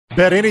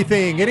Bet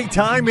anything,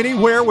 anytime,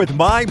 anywhere with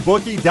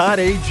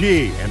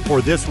MyBookie.ag. And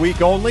for this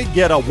week only,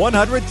 get a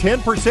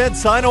 110%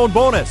 sign-on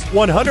bonus.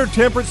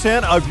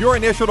 110% of your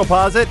initial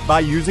deposit by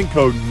using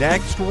code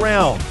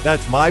NEXTROUND.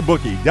 That's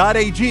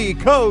MyBookie.ag,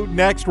 code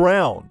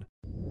NEXTROUND.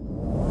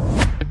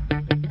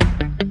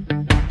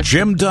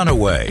 Jim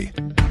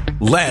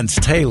Dunaway, Lance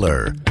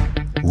Taylor,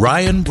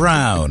 Ryan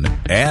Brown,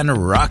 and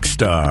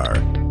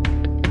Rockstar.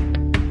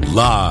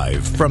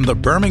 Live from the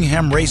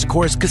Birmingham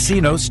Racecourse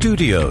Casino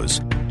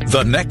Studios,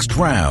 the next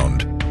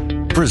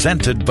round,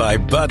 presented by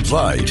Bud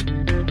Light,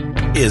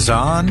 is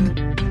on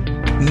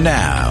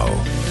now.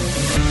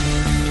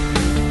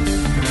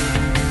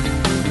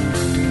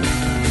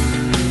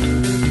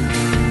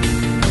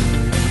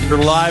 We're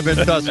live in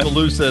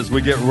Tuscaloosa as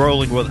we get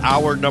rolling with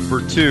hour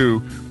number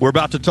 2. We're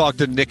about to talk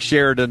to Nick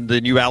Sheridan,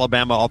 the new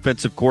Alabama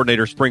offensive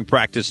coordinator. Spring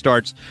practice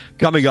starts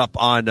coming up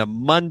on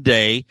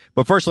Monday.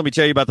 But first, let me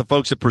tell you about the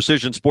folks at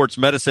Precision Sports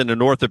Medicine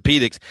and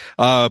Orthopedics.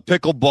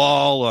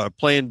 Pickleball,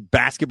 playing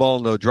basketball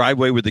in the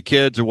driveway with the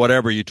kids or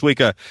whatever. You tweak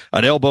an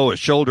elbow, a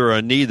shoulder,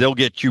 a knee, they'll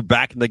get you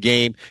back in the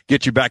game,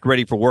 get you back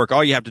ready for work.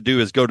 All you have to do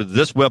is go to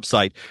this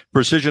website,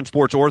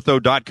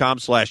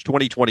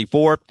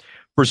 precisionsportsortho.com/2024.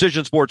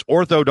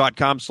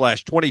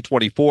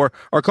 precisionsportsortho.com/2024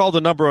 or call the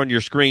number on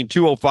your screen,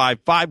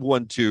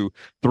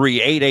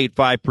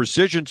 205-512-3885.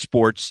 Precision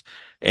Sports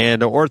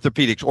and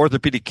Orthopedics,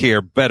 orthopedic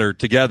care better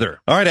together.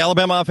 All right,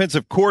 Alabama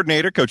offensive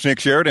coordinator, Coach Nick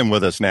Sheridan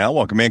with us now.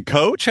 Welcome in,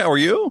 Coach. How are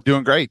you?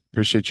 Doing great.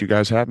 Appreciate you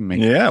guys having me.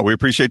 Yeah, we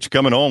appreciate you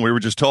coming on. We were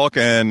just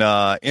talking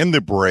in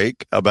the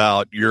break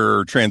about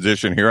your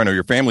transition here. I know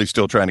your family's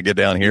still trying to get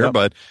down here,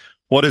 but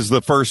what has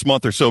the first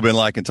month or so been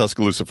like in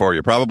Tuscaloosa for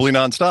you? Probably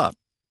nonstop.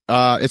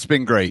 It's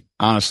been great.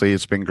 Honestly,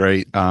 it's been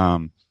great.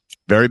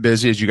 Very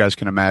busy, as you guys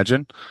can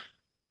imagine,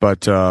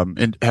 but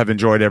and have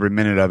enjoyed every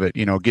minute of it.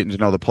 You know, getting to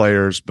know the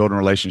players, building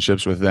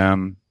relationships with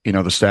them, you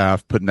know, the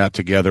staff, putting that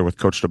together with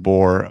Coach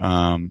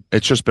DeBoer.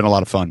 It's just been a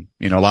lot of fun.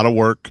 You know, a lot of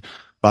work,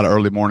 a lot of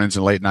early mornings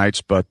and late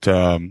nights, but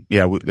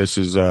this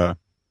is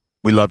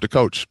we love to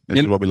coach.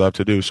 This is what we love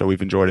to do, so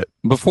we've enjoyed it.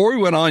 Before we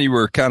went on, you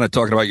were kind of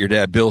talking about your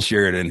dad, Bill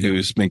Sheridan,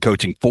 who's been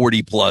coaching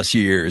 40-plus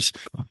years,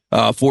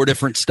 4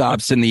 different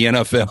stops in the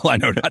NFL. I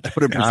know, not to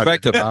put it in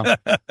perspective.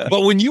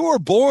 But when you were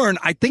born,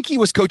 I think he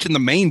was coaching the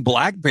Maine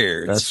Black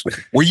Bears.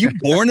 Were you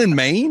born in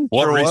Maine?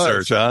 What Sure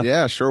research, was. huh?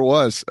 Yeah, sure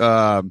was.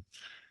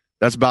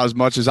 That's about as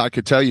much as I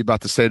could tell you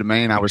about the state of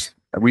Maine.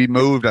 We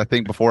moved, I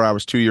think, before I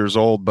was 2 years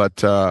old,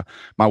 but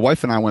my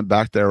wife and I went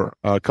back there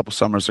a couple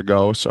summers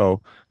ago,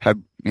 so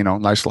had, you know,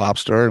 nice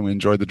lobster, and we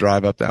enjoyed the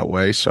drive up that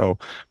way. So,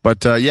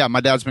 but my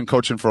dad's been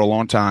coaching for a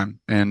long time,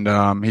 and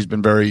he's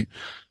been very,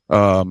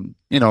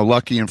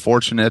 lucky and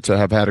fortunate to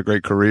have had a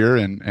great career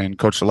and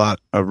coached a lot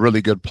of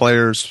really good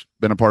players,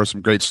 been a part of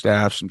some great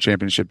staff, some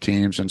championship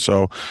teams, and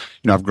so,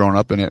 you know, I've grown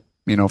up in it,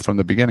 you know, from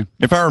the beginning.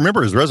 If I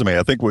remember his resume,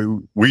 I think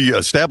we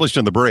established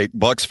in the break,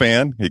 Bucks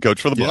fan, he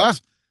coached for the Bucks.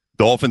 Yeah.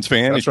 Dolphins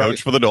fan, he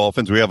coached for the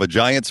Dolphins. We have a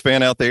Giants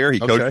fan out there. He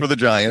coached for the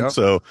Giants.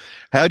 Yep. So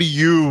how do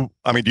you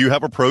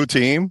have a pro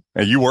team?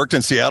 And you worked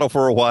in Seattle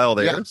for a while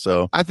there. Yeah.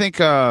 So I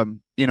think,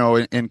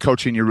 in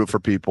coaching, you root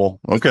for people.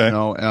 Okay.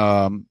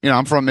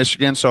 I'm from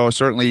Michigan, so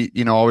certainly,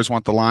 you know, always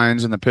want the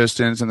Lions and the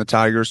Pistons and the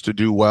Tigers to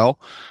do well.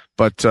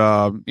 But,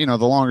 the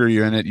longer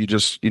you're in it, you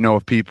just, you know,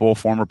 of people,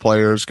 former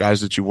players, guys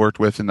that you worked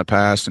with in the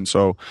past. And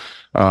so,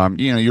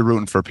 you're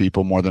rooting for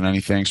people more than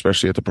anything,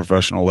 especially at the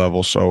professional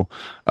level. So,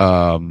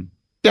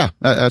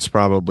 that's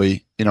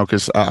probably, you know,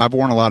 because I've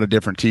worn a lot of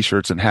different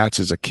T-shirts and hats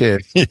as a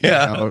kid.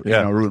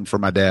 Rooting for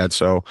my dad.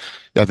 So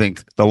I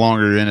think the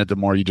longer you're in it, the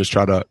more you just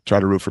try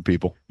to root for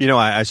people. You know,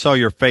 I saw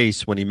your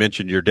face when you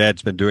mentioned your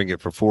dad's been doing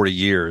it for 40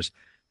 years,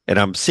 and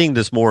I'm seeing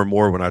this more and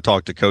more when I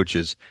talk to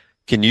coaches.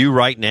 Can you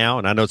right now,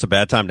 and I know it's a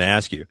bad time to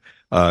ask you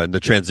in the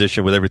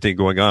transition with everything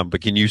going on, but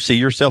can you see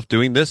yourself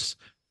doing this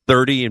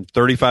 30 and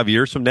 35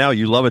 years from now?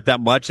 You love it that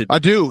much? I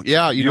do.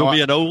 Yeah. You'll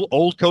be an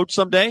old coach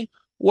someday?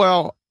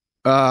 Well,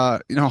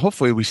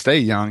 hopefully we stay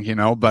young, you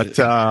know, but,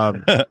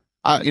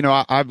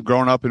 I've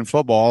grown up in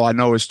football. I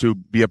know is to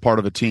be a part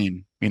of a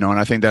team, you know, and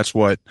I think that's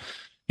what,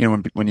 you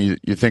know, when you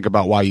think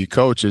about why you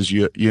coach is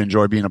you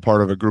enjoy being a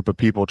part of a group of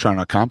people trying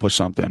to accomplish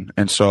something.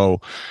 And so,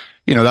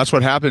 you know, that's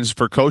what happens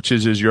for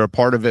coaches is you're a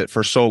part of it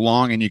for so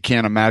long and you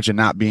can't imagine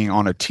not being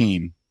on a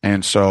team.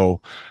 And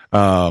so,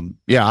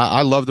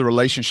 I love the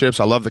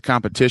relationships. I love the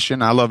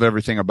competition. I love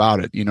everything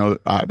about it. You know,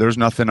 there's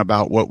nothing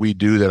about what we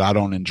do that I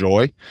don't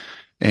enjoy.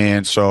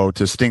 And so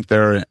to sit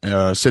there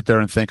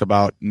and think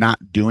about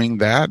not doing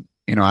that,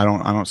 you know, I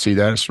don't see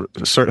that.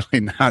 It's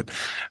certainly not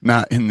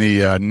in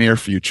the near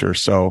future.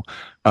 So,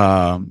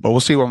 but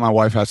we'll see what my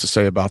wife has to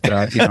say about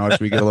that, you know,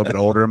 as we get a little bit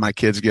older and my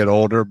kids get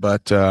older.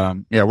 But,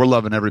 we're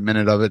loving every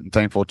minute of it and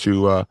thankful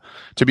to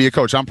be a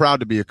coach. I'm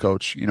proud to be a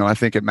coach. You know, I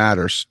think it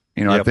matters.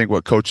 You know, I think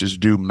what coaches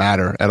do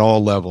matter at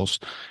all levels.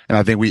 And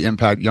I think we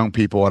impact young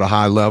people at a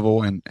high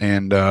level. And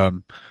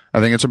I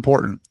think it's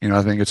important.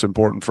 I think it's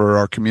important for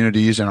our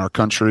communities and our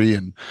country.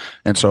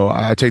 And so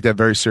I take that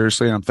very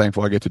seriously, and I'm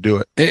thankful I get to do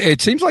it.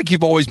 It seems like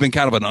you've always been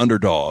kind of an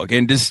underdog.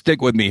 And just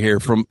stick with me here,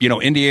 from,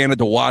 Indiana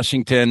to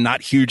Washington,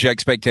 not huge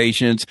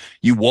expectations.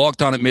 You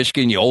walked on at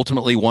Michigan. You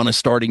ultimately won a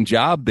starting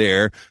job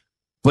there.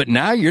 But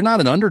now you're not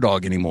an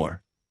underdog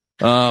anymore.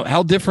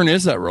 How different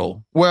is that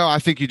role? Well, I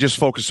think you just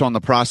focus on the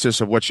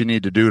process of what you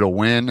need to do to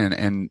win,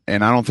 and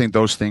I don't think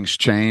those things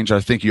change.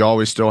 I think you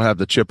always still have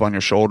the chip on your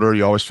shoulder.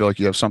 You always feel like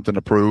you have something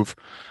to prove,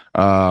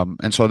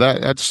 and so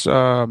that's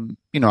I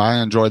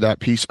enjoy that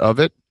piece of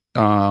it.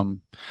 But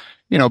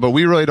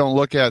we really don't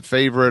look at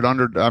favorite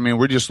under. I mean,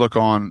 we just look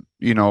on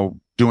doing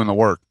the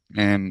work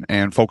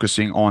and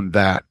focusing on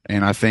that,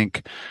 and I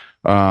think.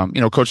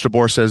 Coach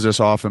DeBoer says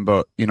this often,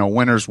 but,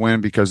 winners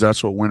win because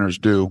that's what winners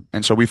do.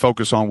 And so we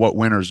focus on what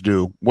winners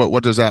do.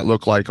 What does that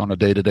look like on a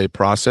day-to-day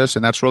process?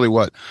 And that's really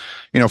what,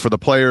 for the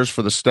players,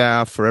 for the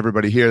staff, for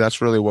everybody here,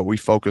 that's really what we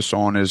focus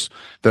on is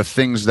the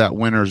things that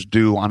winners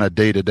do on a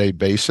day-to-day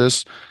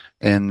basis.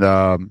 And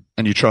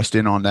you trust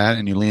in on that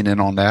and you lean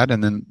in on that.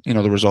 And then,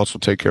 the results will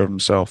take care of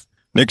themselves.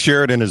 Nick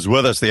Sheridan is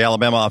with us, the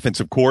Alabama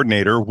offensive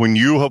coordinator. When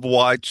you have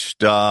watched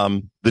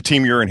the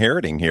team you're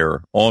inheriting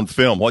here on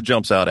film, what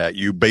jumps out at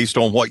you based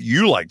on what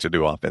you like to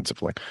do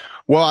offensively?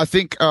 Well, I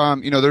think,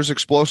 there's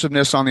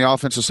explosiveness on the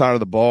offensive side of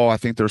the ball. I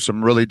think there's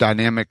some really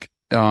dynamic,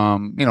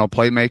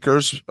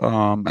 playmakers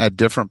at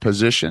different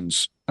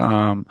positions.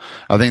 I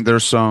think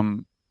there's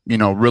some,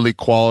 really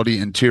quality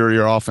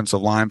interior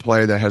offensive line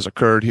play that has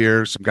occurred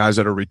here. Some guys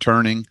that are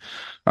returning.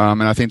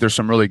 And I think there's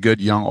some really good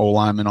young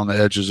O-linemen on the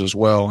edges as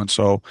well. And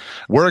so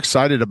we're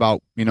excited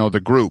about,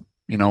 the group.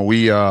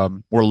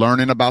 We're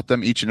learning about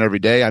them each and every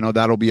day. I know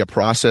that'll be a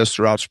process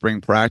throughout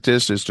spring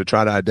practice is to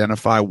try to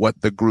identify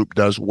what the group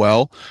does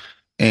well.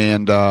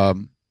 And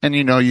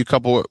you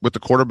couple it with the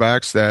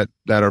quarterbacks that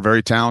are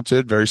very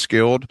talented, very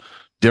skilled,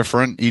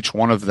 different, each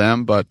one of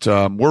them. But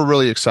we're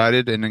really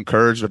excited and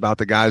encouraged about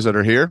the guys that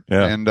are here.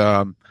 Yeah. And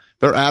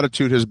their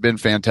attitude has been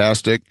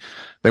fantastic.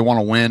 They want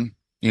to win.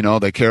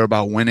 They care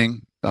about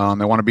winning. They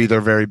want to be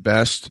their very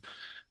best.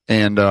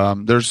 And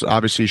there's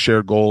obviously a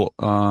shared goal,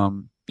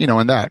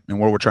 in that and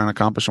where we're trying to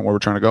accomplish and where we're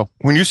trying to go.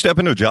 When you step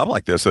into a job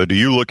like this, though, do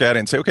you look at it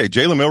and say, okay,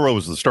 Jalen Milroe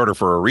was the starter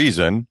for a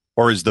reason?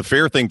 Or is the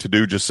fair thing to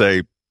do just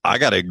say, I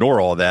got to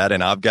ignore all that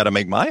and I've got to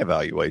make my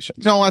evaluation?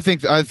 No, I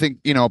think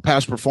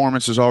past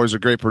performance is always a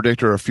great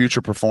predictor of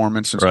future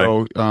performance. And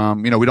right. So,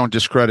 we don't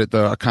discredit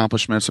the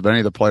accomplishments of any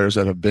of the players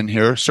that have been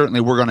here.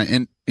 Certainly we're going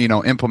to,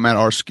 implement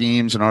our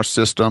schemes and our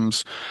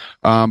systems.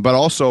 But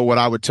also what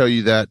I would tell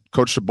you that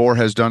Coach DeBoer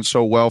has done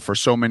so well for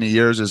so many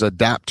years is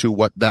adapt to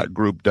what that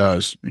group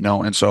does,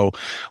 and so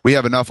we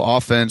have enough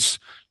offense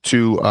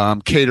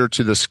to cater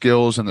to the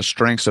skills and the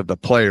strengths of the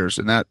players.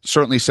 And that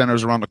certainly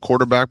centers around the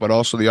quarterback, but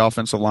also the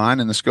offensive line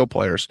and the skill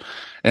players.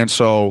 And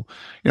so,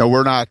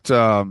 we're not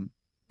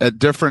at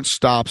different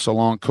stops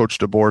along Coach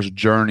DeBoer's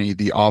journey,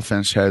 the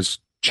offense has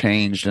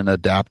changed and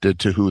adapted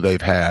to who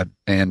they've had.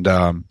 And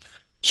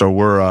so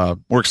we're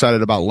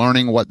excited about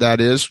learning what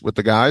that is with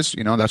the guys.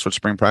 That's what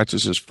spring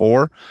practice is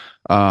for.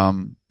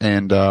 And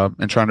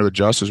trying to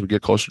adjust as we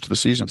get closer to the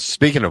season.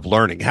 Speaking of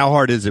learning, how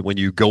hard is it when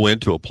you go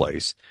into a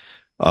place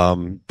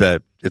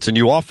that it's a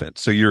new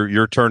offense? So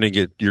you're trying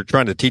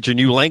to teach a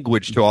new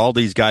language to all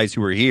these guys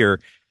who are here.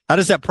 How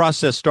does that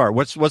process start?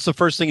 What's the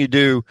first thing you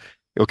do?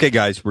 Okay,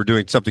 guys, we're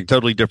doing something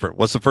totally different.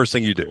 What's the first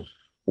thing you do?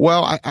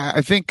 Well,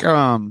 I think,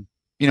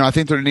 I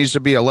think there needs to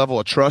be a level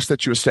of trust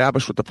that you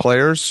establish with the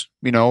players,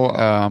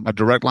 a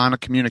direct line of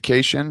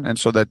communication. And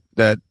so that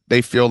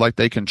they feel like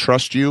they can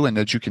trust you and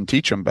that you can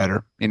teach them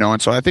better,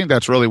 and so I think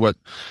that's really what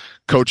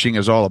coaching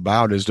is all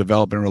about, is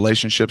developing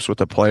relationships with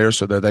the players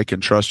so that they can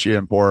trust you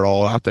and pour it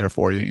all out there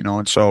for you,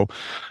 and so,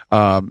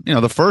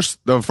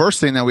 the first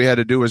thing that we had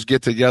to do was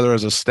get together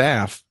as a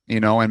staff,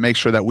 and make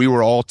sure that we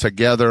were all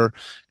together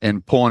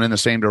and pulling in the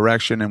same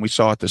direction and we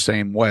saw it the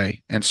same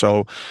way. And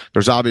so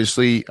there's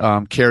obviously,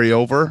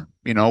 carryover,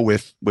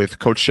 with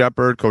Coach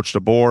Shepard, Coach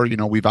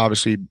DeBoer. We've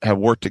obviously have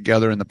worked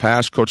together in the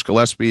past. Coach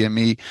Gillespie and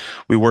me,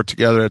 we worked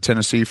together at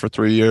Tennessee for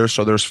 3 years.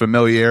 So there's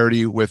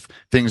familiarity with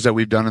things that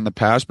we've done in the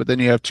past. But then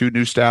you have two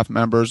new staff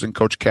members and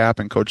Coach Cap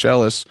and Coach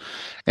Ellis.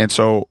 And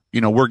so,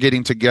 we're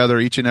getting together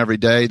each and every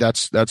day.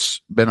 That's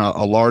been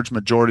a large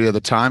majority of the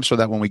time, so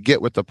that when we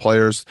get with the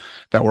players,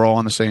 that we're all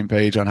on the same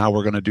page on how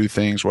we're going to do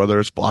things, whether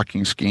it's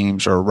blocking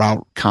schemes or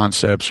route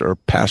concepts or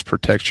pass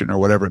protection or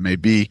whatever it may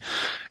be.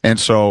 And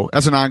so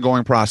that's an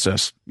ongoing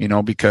process,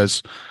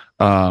 because,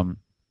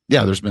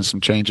 there's been some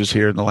changes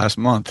here in the last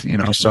month,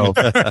 so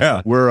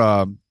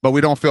but we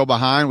don't feel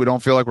behind. We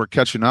don't feel like we're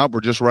catching up.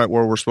 We're just right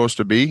where we're supposed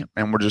to be,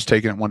 and we're just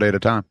taking it one day at a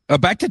time.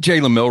 Back to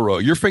Jalen Milroe.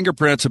 Your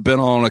fingerprints have been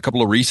on a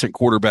couple of recent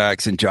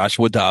quarterbacks, and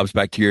Joshua Dobbs,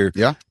 back to your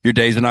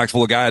days in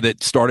Knoxville, a guy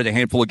that started a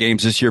handful of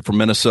games this year for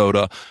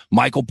Minnesota.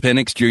 Michael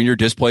Penix Jr.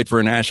 just played for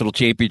a national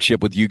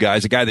championship with you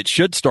guys, a guy that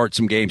should start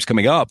some games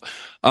coming up.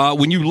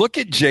 When you look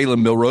at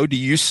Jalen Milroe, do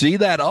you see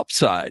that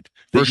upside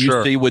that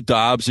you see with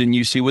Dobbs and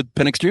you see with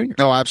Penix Jr.?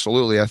 No,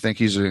 absolutely. I think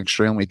he's an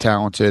extremely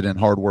talented and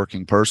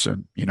hardworking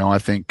person. I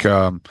think,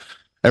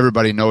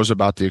 everybody knows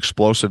about the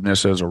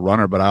explosiveness as a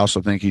runner, but I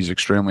also think he's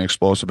extremely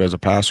explosive as a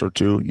passer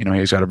too. You know,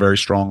 he's got a very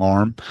strong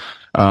arm.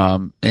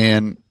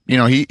 And, you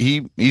know,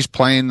 he's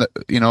playing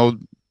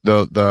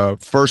the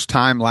first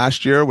time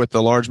last year with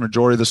the large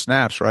majority of the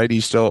snaps, right?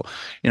 He's still,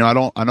 you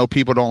know, I know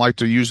people don't like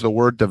to use the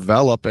word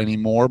develop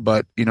anymore,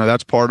 but, you know,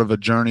 that's part of a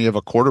journey of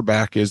a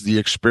quarterback is the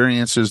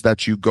experiences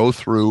that you go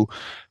through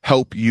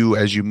help you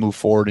as you move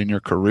forward in your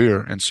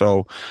career. And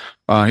so,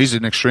 he's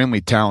an extremely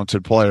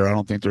talented player. I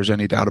don't think there's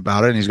any doubt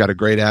about it. And he's got a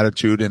great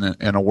attitude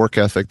and a work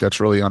ethic that's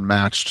really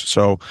unmatched.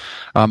 So,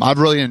 I've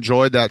really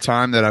enjoyed that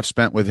time that I've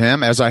spent with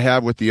him as I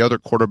have with the other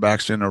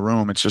quarterbacks in the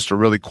room. It's just a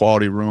really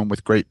quality room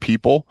with great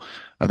people.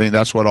 I think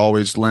that's what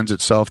always lends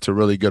itself to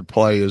really good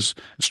play is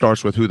it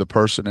starts with who the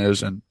person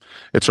is. And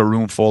it's a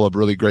room full of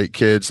really great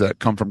kids that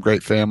come from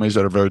great families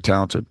that are very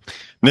talented.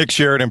 Nick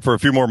Sheridan, for a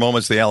few more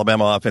moments, the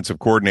Alabama offensive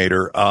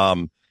coordinator.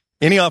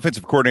 Any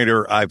offensive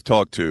coordinator I've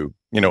talked to,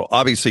 you know,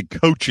 obviously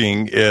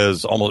coaching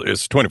is almost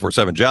it's a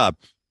 24/7 job,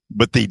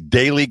 but the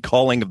daily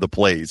calling of the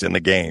plays in the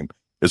game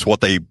is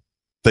what they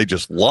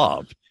just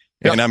love.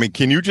 Yep. And I mean,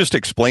 can you just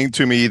explain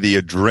to me the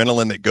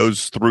adrenaline that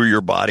goes through your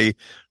body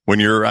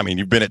when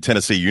you've been at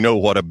Tennessee, you know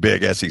what a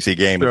big SEC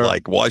game is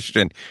like.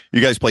 Washington,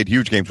 you guys played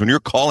huge games. When you're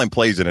calling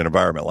plays in an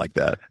environment like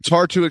that, it's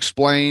hard to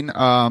explain,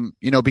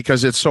 you know,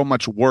 because it's so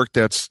much work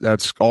that's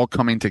all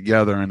coming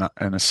together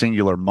in a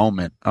singular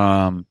moment.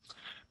 Yeah,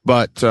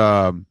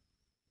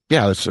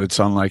 it's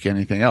unlike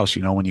anything else,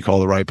 you know, when you call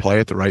the right play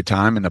at the right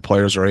time and the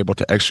players are able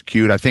to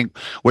execute. I think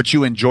what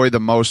you enjoy the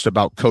most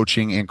about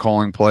coaching and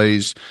calling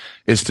plays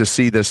is to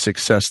see the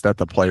success that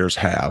the players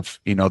have,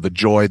 you know, the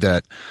joy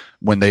that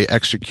when they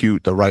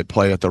execute the right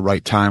play at the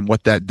right time,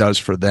 what that does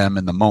for them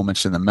and the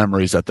moments and the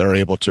memories that they're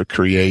able to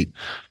create.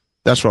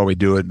 That's why we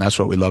do it. And that's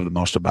what we love the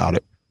most about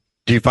it.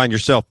 Do you find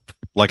yourself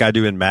like I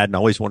do in Madden,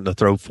 always wanting to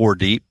throw 4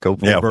 deep, go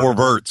four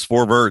verts.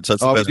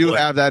 That's the best we do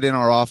play. have that in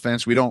our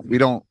offense. We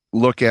don't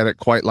look at it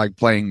quite like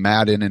playing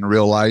Madden in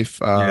real life.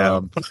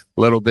 A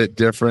little bit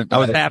different. I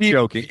was half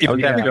joking. If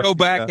you go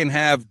back and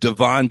have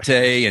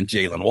Devontae and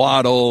Jalen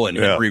Waddle and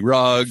Henry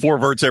Rugg, 4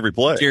 verts every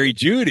play, Jerry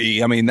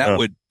Jeudy, I mean,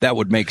 that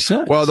would make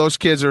sense. Well, those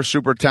kids are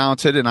super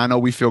talented, and I know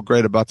we feel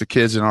great about the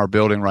kids in our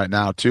building right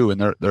now too,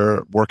 and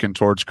they're working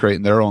towards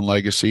creating their own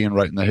legacy and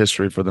writing the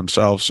history for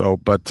themselves. So,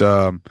 but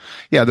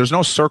there's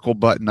no circle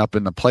button up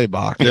in the play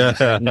box, you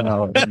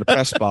know, in the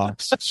press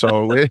box,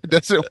 so it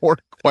doesn't work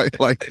quite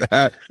like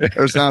that.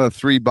 There's not a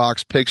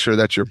 3-box picture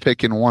that you're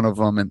picking one of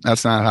them, and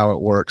that's not how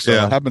it works. So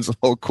it happens a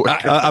little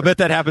quick. I bet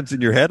that happens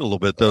in your head a little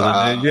bit, though.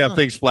 You have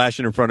things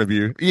flashing in front of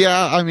you.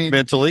 Yeah, I mean,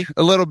 mentally,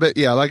 a little bit.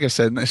 Yeah, like I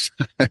said,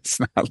 it's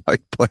not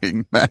like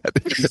playing Madden.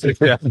 We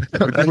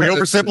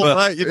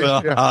oversimplify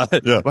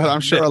it. But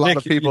I'm sure a lot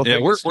of people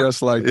think it's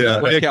just like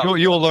that.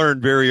 You'll learn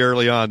very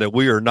early on that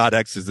we are not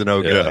X's and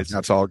O guys.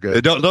 That's all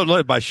good. Don't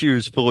let my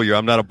shoes fool you.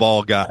 I'm not a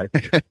ball guy.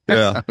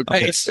 Yeah.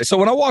 Hey, so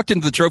when I walked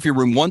into the trophy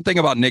room, one thing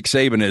about Nick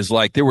Saban is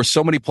like there were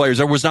so many players.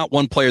 There was not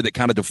one player that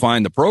kind of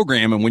defined the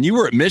program. And when you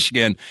were at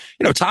Michigan,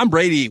 you know, Tom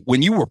Brady,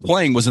 when you were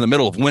playing, was in the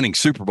middle of winning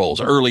Super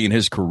Bowls early in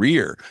his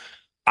career.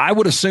 I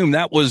would assume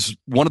that was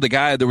one of the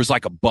guys. There was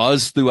like a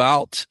buzz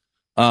throughout.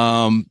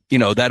 You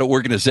know, that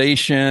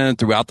organization,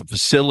 throughout the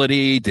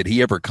facility. Did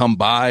he ever come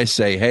by,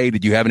 say, hey,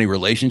 did you have any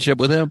relationship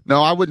with him?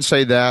 No, I wouldn't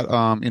say that.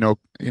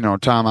 You know,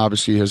 Tom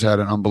obviously has had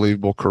an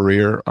unbelievable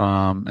career.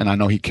 And I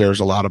know he cares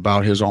a lot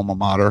about his alma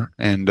mater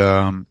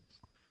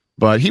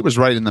but he was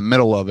right in the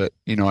middle of it,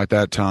 you know, at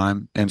that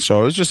time. And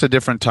so it was just a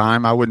different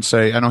time. I wouldn't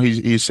say, I know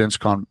he's since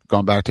gone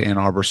back to Ann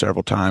Arbor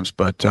several times,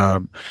 but,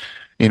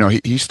 you know,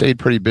 he stayed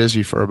pretty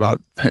busy for about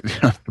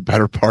the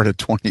better part of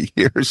 20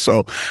 years.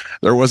 So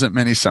there wasn't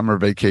many summer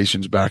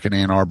vacations back in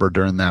Ann Arbor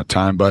during that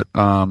time. But,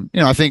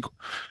 you know, I think,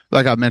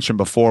 like I mentioned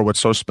before,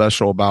 what's so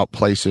special about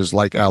places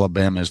like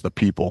Alabama is the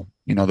people,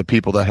 you know, the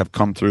people that have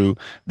come through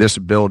this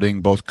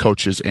building, both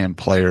coaches and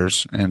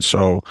players. And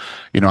so,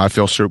 you know, I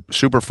feel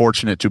super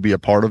fortunate to be a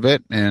part of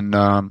it and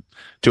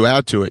to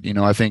add to it. You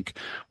know, I think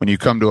when you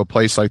come to a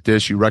place like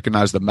this, you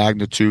recognize the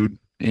magnitude.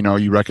 You know,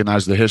 you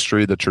recognize the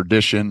history, the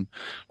tradition,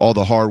 all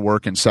the hard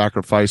work and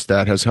sacrifice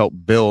that has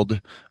helped build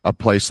a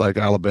place like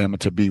Alabama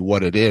to be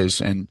what it is.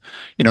 And,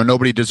 you know,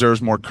 nobody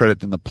deserves more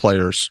credit than the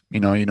players.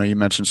 You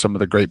mentioned some of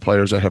the great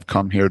players that have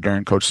come here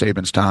during Coach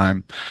Saban's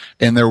time,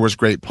 and there was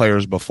great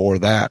players before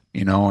that,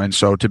 you know, and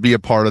so to be a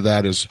part of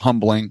that is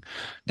humbling.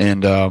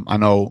 And I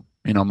know,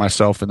 you know,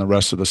 myself and the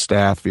rest of the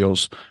staff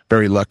feels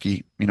very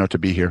lucky, you know, to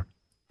be here.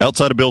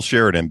 Outside of Bill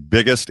Sheridan,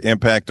 biggest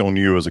impact on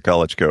you as a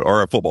college coach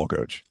or a football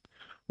coach?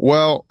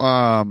 Well,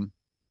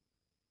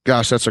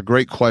 gosh, that's a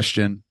great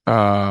question.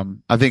 I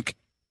think,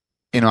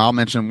 you know, I'll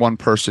mention one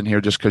person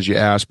here just because you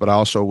asked, but I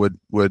also would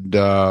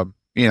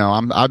you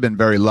know, I've been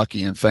very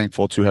lucky and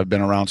thankful to have been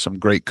around some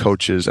great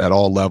coaches at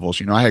all levels.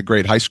 You know, I had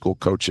great high school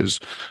coaches,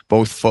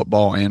 both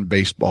football and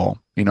baseball.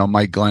 You know,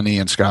 Mike Glenny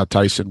and Scott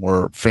Tyson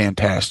were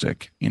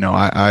fantastic. You know,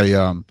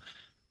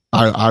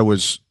 I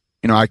was.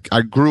 You know,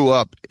 I grew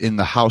up in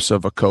the house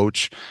of a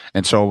coach,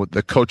 and so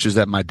the coaches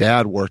that my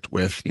dad worked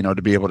with, you know,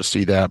 to be able to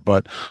see that.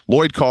 But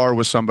Lloyd Carr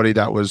was somebody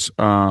that was,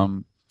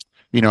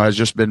 has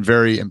just been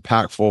very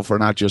impactful for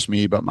not just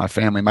me, but my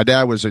family. My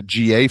dad was a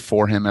GA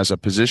for him as a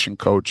position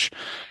coach,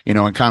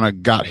 and kind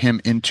of got him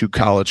into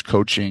college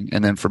coaching.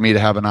 And then for me to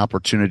have an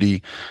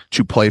opportunity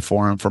to play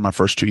for him for my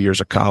first 2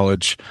 years of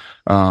college,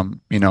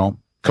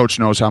 Coach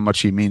knows how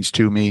much he means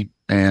to me,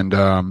 and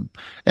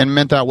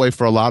meant that way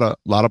for a lot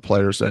of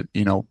players that,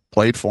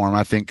 played for him.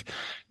 I think,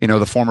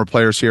 the former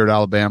players here at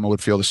Alabama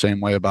would feel the same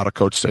way about a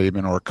Coach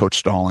Saban or a Coach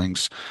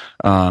Stallings.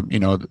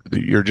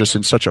 You're just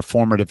in such a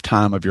formative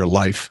time of your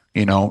life,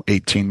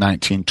 18,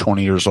 19,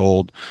 20 years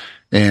old.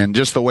 And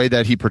just the way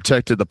that he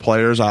protected the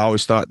players, I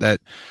always thought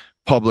that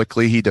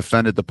publicly he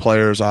defended the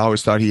players. I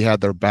always thought he had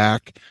their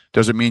back.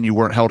 Doesn't mean you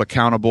weren't held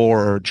accountable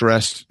or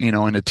addressed, in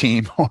a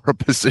team or a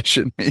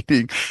position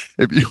meeting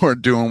if you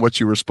weren't doing what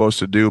you were supposed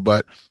to do.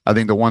 But I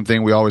think the one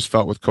thing we always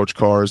felt with Coach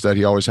Carr is that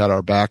he always had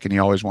our back and he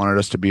always wanted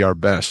us to be our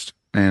best.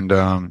 And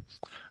I'm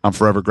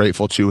forever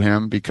grateful to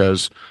him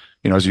because,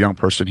 as a young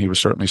person, he was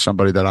certainly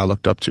somebody that I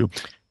looked up to.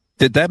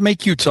 Did that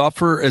make you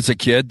tougher as a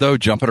kid, though,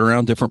 jumping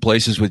around different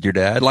places with your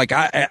dad? Like,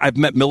 I've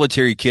met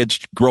military kids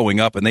growing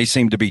up, and they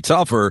seem to be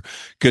tougher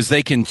because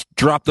they can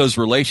drop those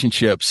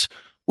relationships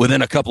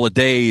within a couple of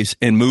days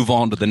and move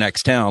on to the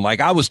next town. Like,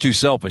 I was too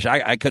selfish.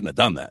 I couldn't have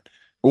done that.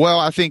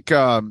 Well, I think,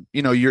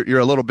 you're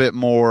a little bit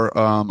more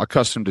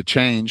accustomed to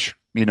change,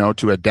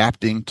 to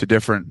adapting to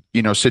different,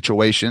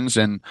 situations.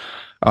 And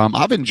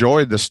I've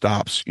enjoyed the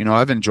stops.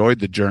 I've enjoyed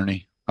the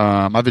journey.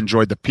 I've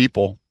enjoyed the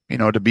people.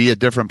 To be at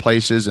different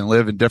places and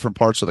live in different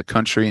parts of the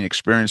country and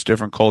experience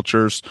different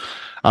cultures.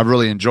 I've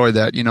really enjoyed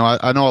that.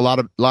 I know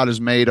a lot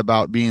is made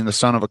about being the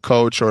son of a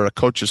coach or a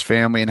coach's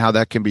family and how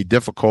that can be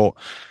difficult.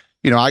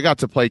 I got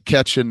to play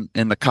catch in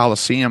the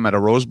Coliseum at a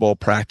Rose Bowl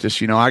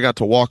practice. I got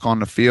to walk on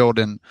the field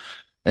and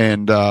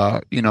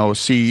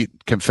see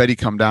confetti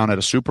come down at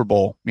a Super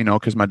Bowl,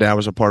 because my dad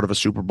was a part of a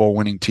Super Bowl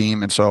winning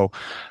team. And so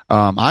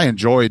I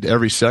enjoyed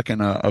every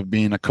second of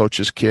being a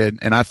coach's kid.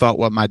 And I thought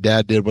what my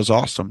dad did was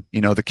awesome.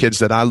 The kids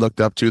that I looked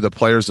up to, the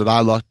players that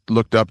I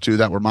looked up to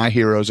that were my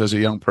heroes as a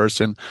young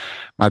person,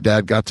 my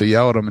dad got to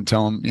yell at them and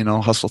tell them,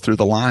 hustle through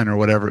the line or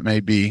whatever it may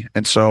be.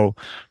 And so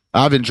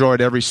I've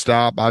enjoyed every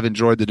stop. I've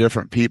enjoyed the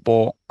different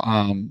people.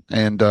 I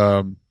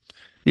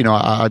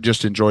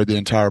just enjoyed the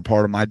entire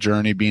part of my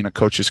journey being a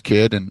coach's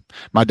kid, and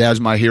my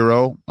dad's my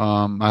hero.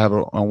 I have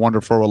a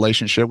wonderful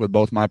relationship with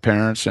both my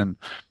parents, and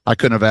I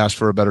couldn't have asked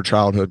for a better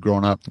childhood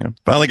growing up. Yeah.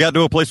 Finally got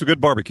to a place with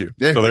good barbecue.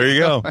 Yeah. So there you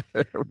go.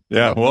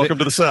 Yeah. Welcome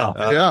to the South.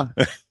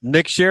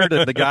 Nick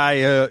Sheridan, the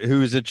guy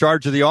who's in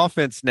charge of the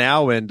offense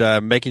now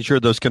and making sure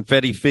those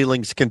confetti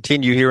feelings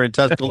continue here in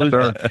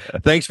Tuscaloosa.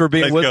 Thanks for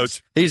being with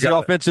us. He's the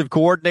offensive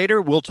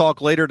coordinator. We'll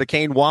talk later to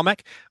Kane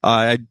Womack.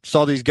 I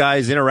saw these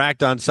guys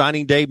interact on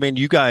signing day. Man,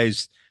 you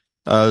guys,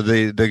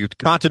 the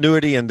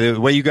continuity and the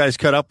way you guys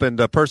cut up and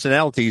the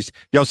personalities,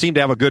 y'all seem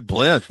to have a good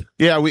blend.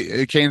 Yeah,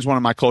 Kane's one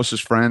of my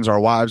closest friends. Our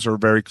wives are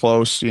very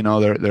close.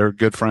 They're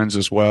good friends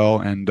as well.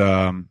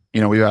 And,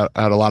 we've had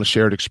a lot of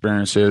shared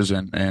experiences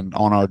and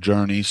on our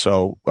journey.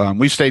 So,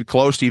 we stayed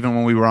close even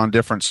when we were on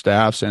different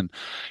staffs. And,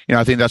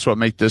 I think that's what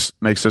makes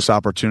this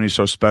opportunity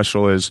so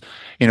special is,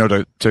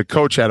 to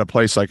coach at a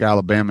place like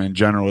Alabama in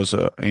general is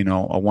a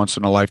once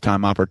in a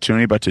lifetime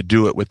opportunity, but to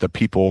do it with the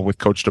people, with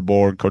Coach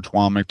DeBoer, Coach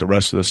Womack, the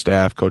rest of the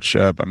staff, Coach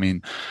Shep. I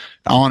mean,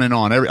 on and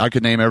on. I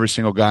could name every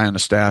single guy on the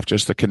staff.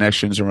 Just the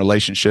connections and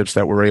relationships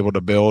that we're able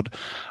to build,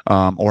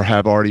 or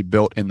have already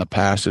built in the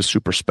past is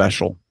super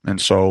special. And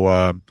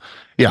so,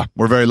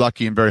 we're very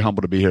lucky and very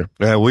humble to be here.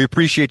 We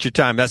appreciate your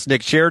time. That's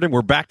Nick Sheridan.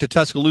 We're back to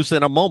Tuscaloosa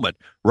in a moment,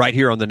 right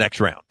here on The Next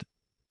Round.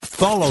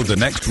 Follow The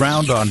Next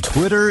Round on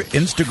Twitter,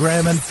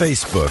 Instagram, and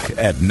Facebook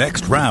at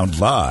Next Round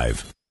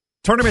Live.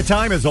 Tournament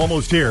time is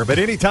almost here, but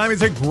any time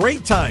is a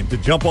great time to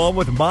jump on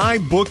with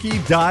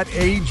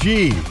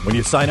MyBookie.ag. When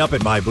you sign up at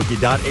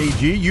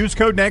MyBookie.ag, use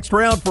code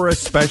NEXTROUND for a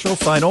special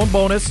sign-on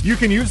bonus. You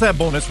can use that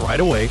bonus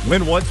right away.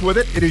 Win once with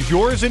it, it is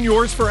yours and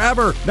yours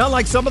forever. Not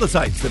like some of the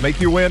sites that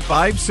make you win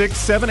 5, 6,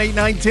 7, 8,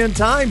 9, 10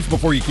 times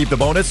before you keep the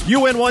bonus.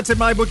 You win once at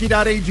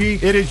MyBookie.ag,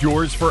 it is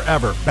yours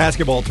forever.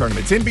 Basketball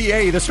tournaments,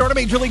 NBA, the start of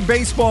Major League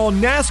Baseball,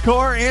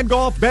 NASCAR, and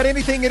golf. Bet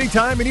anything,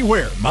 anytime,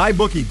 anywhere.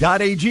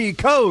 MyBookie.ag,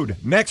 code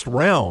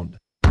NEXTROUND.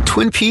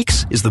 Twin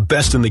Peaks is the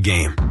best in the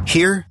game.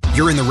 Here,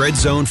 you're in the red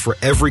zone for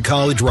every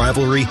college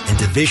rivalry and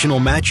divisional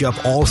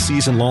matchup all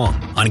season long.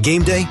 On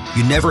game day,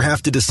 you never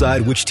have to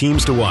decide which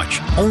teams to watch,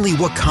 only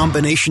what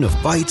combination of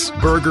bites,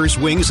 burgers,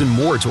 wings, and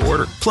more to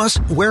order. Plus,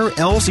 where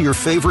else are your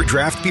favorite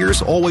draft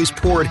beers always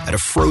poured at a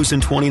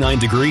frozen 29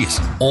 degrees?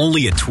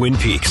 Only at Twin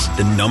Peaks,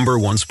 the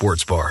 #1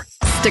 sports bar.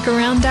 Stick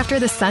around after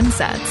the sun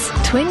sets.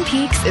 Twin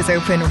Peaks is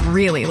open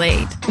really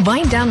late.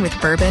 Wind down with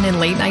bourbon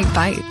and late night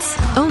bites.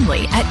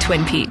 Only at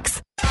Twin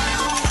Peaks.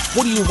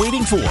 What are you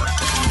waiting for?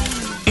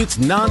 It's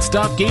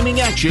non-stop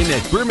gaming action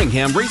at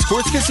Birmingham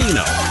Racecourse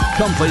Casino.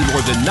 Come play more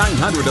than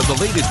 900 of the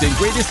latest and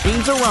greatest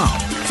games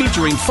around,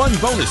 featuring fun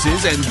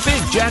bonuses and big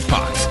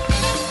jackpots.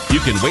 You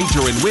can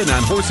wager and win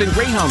on horse and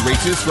greyhound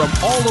races from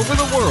all over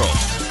the world.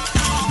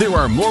 There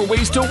are more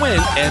ways to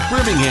win at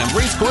Birmingham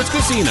Racecourse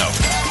Casino.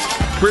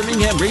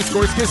 Birmingham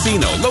Racecourse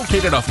Casino,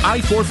 located off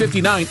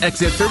I-459,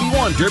 exit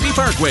 31, Derby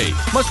Parkway.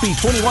 Must be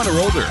 21 or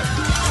older.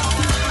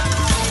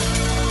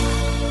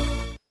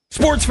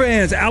 Sports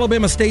fans,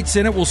 Alabama State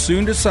Senate will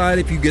soon decide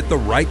if you get the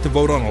right to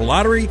vote on a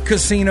lottery,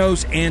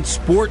 casinos, and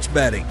sports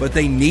betting. But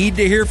they need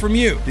to hear from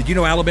you. Did you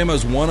know Alabama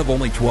is one of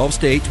only 12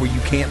 states where you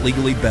can't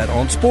legally bet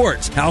on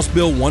sports? House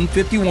Bill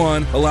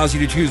 151 allows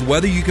you to choose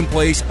whether you can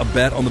place a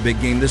bet on the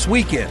big game this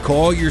weekend.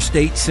 Call your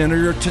state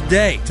senator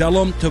today. Tell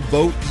them to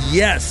vote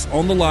yes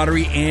on the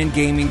lottery and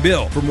gaming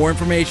bill. For more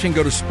information,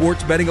 go to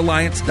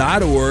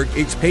sportsbettingalliance.org.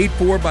 It's paid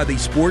for by the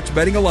Sports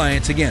Betting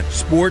Alliance. Again,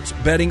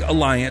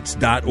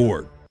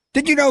 sportsbettingalliance.org.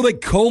 Did you know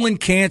that colon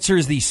cancer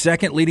is the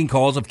second leading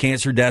cause of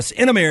cancer deaths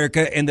in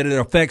America and that it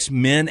affects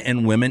men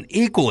and women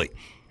equally?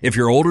 If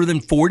you're older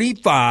than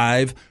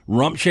 45,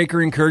 Rump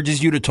Shaker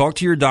encourages you to talk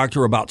to your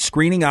doctor about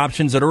screening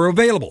options that are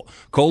available.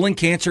 Colon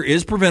cancer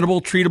is preventable,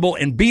 treatable,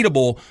 and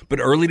beatable, but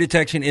early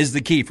detection is the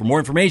key. For more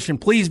information,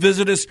 please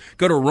visit us.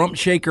 Go to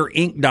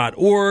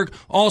rumpshakerinc.org.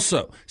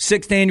 Also,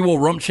 6th Annual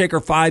Rump Shaker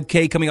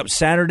 5K coming up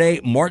Saturday,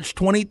 March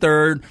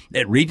 23rd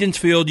at Regents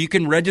Field. You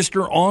can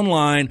register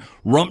online,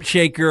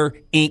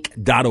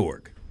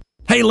 rumpshakerinc.org.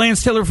 Hey,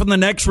 Lance Taylor from the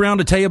Next Round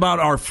to tell you about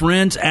our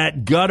friends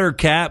at Gutter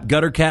Cap.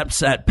 Gutter Cap's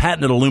that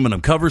patented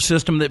aluminum cover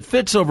system that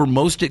fits over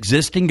most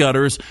existing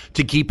gutters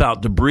to keep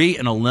out debris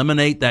and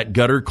eliminate that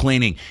gutter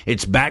cleaning.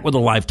 It's backed with a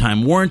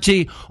lifetime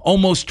warranty,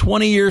 almost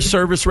 20-year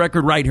service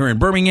record right here in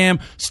Birmingham.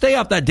 Stay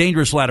off that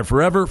dangerous ladder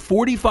forever.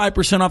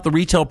 45% off the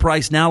retail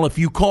price now if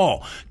you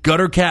call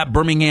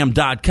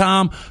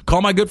guttercapbirmingham.com.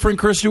 Call my good friend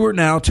Chris Stewart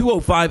now,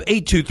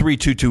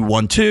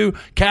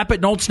 205-823-2212. Cap it,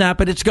 don't snap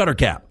it. It's Gutter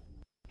Cap.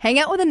 Hang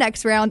out with the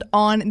Next Round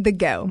on the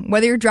go.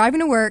 Whether you're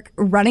driving to work,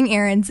 running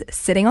errands,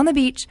 sitting on the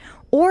beach,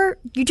 or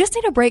you just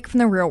need a break from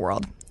the real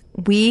world,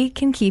 we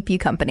can keep you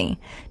company.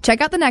 Check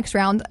out the Next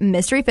Round,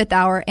 Mystery Fifth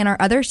Hour, and our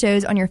other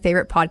shows on your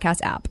favorite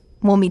podcast app.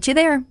 We'll meet you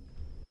there.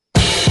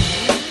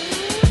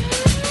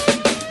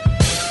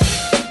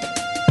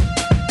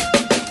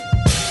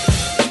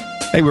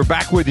 Hey, we're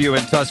back with you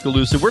in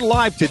Tuscaloosa. We're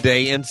live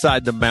today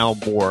inside the Mal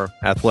Moore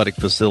Athletic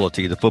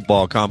Facility, the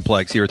football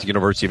complex here at the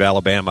University of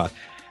Alabama.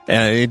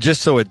 And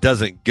just so it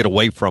doesn't get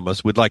away from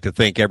us, we'd like to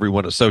thank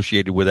everyone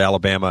associated with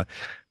Alabama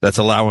that's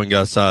allowing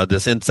us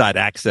this inside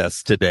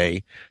access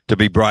today to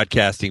be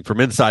broadcasting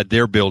from inside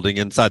their building,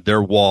 inside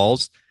their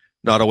walls.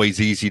 Not always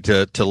easy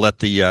to let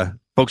the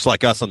folks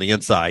like us on the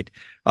inside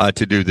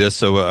to do this.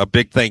 So a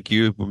big thank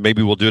you.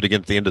 Maybe we'll do it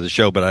again at the end of the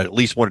show, but I at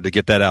least wanted to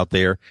get that out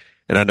there.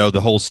 And I know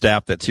the whole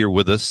staff that's here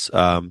with us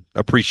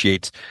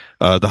appreciates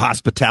the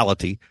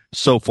hospitality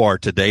so far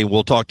today.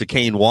 We'll talk to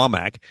Kane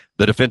Womack,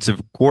 the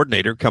defensive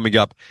coordinator, coming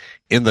up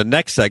in the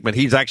next segment.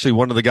 He's actually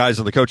one of the guys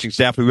on the coaching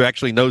staff who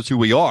actually knows who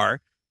we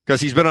are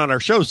because he's been on our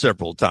show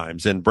several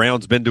times. And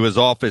Brown's been to his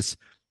office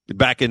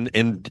back in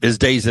his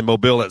days in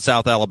Mobile at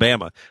South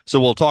Alabama.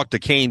 So we'll talk to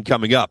Kane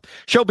coming up.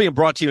 Show being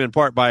brought to you in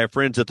part by our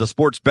friends at the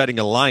Sports Betting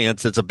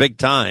Alliance. It's a big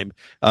time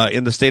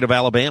in the state of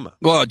Alabama.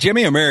 Well,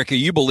 Jimmy America,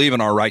 you believe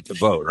in our right to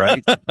vote,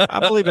 right?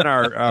 I believe in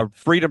our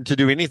freedom to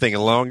do anything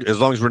as long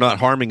as we're not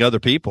harming other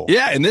people.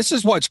 Yeah, and this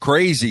is what's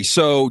crazy.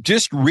 So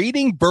just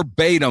reading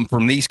verbatim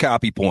from these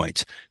copy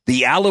points,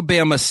 the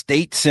Alabama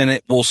State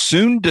Senate will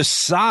soon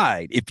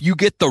decide if you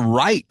get the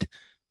right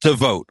to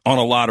vote on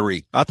a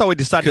lottery. I thought we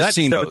decided that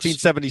in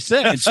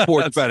 1776 in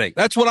sports betting.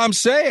 That's what I'm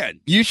saying.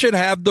 You should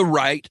have the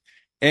right.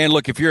 And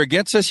look, if you're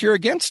against us, you're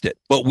against it.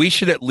 But we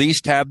should at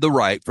least have the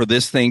right for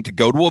this thing to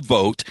go to a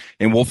vote,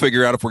 and we'll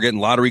figure out if we're getting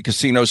lottery,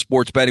 casino,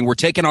 sports betting. We're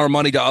taking our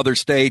money to other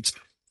states.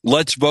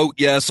 Let's vote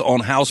yes on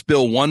House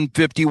Bill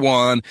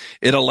 151.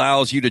 It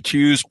allows you to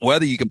choose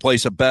whether you can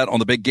place a bet on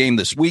the big game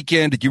this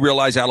weekend. Did you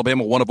realize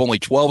Alabama, one of only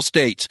 12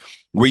 states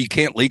where you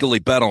can't legally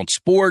bet on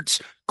sports?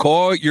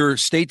 Call your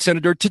state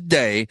senator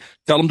today.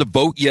 Tell them to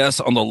vote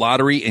yes on the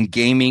lottery and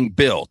gaming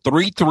bill.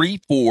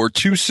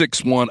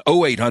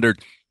 334-261-0800.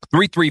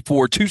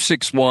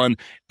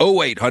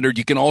 334-261-0800.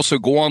 You can also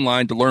go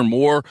online to learn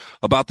more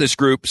about this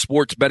group,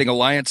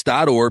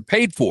 sportsbettingalliance.org,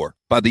 paid for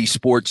by the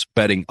Sports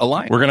Betting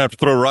Alliance. We're going to have to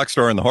throw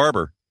Rockstar in the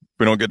harbor if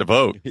we don't get to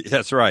vote.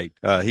 That's right.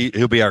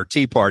 He'll be our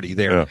tea party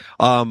there.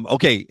 Yeah.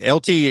 Okay,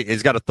 LT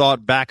has got a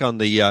thought back on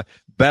the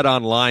Bet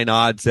Online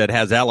odds that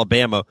has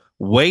Alabama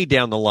way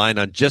down the line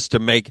on just to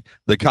make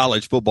the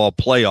college football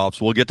playoffs.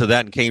 We'll get to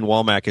that in Kane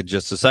Womack in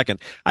just a second.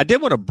 I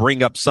did want to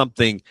bring up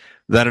something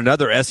that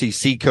another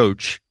SEC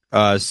coach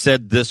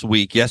said this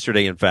week,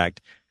 yesterday, in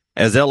fact,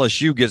 as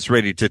LSU gets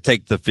ready to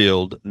take the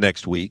field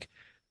next week.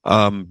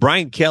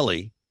 Brian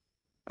Kelly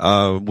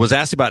was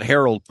asked about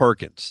Harold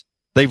Perkins.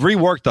 They've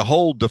reworked the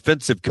whole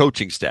defensive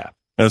coaching staff.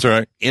 That's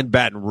right. In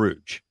Baton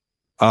Rouge.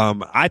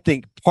 I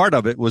think part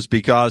of it was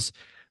because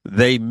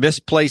they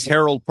misplaced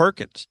Harold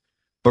Perkins.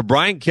 But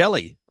Brian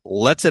Kelly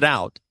lets it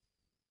out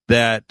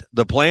that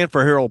the plan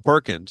for Harold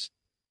Perkins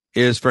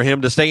is for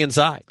him to stay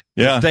inside.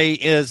 Yeah. Stay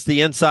as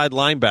the inside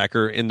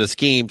linebacker in the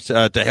scheme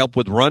to help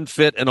with run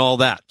fit and all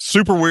that.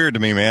 Super weird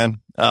to me, man,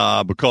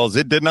 because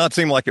it did not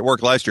seem like it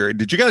worked last year.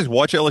 Did you guys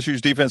watch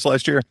LSU's defense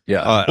last year?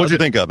 Yeah. What'd you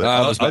think of it?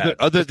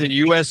 Other than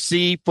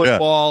USC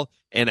football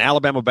and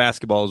Alabama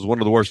basketball is one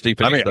of the worst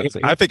defenses. I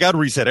mean, I think I'd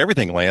reset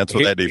everything, Lance,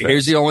 with that defense.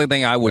 Here's the only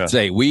thing I would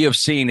say. We have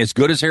seen, as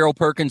good as Harold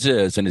Perkins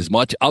is and as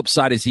much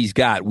upside as he's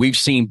got, we've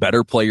seen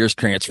better players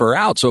transfer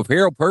out. So if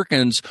Harold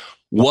Perkins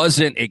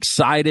wasn't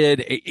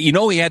excited, he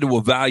had to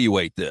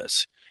evaluate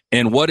this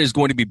and what is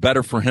going to be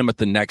better for him at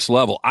the next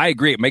level. I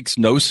agree. It makes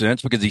no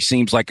sense because he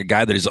seems like a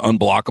guy that is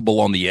unblockable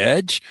on the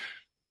edge.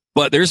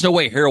 But there's no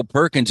way Harold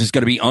Perkins is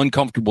going to be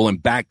uncomfortable in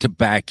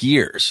back-to-back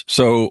years.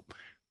 So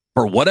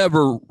for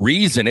whatever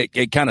reason,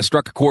 it kind of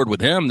struck a chord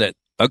with him that,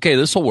 okay,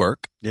 this will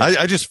work. Yeah.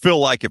 I just feel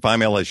like if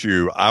I'm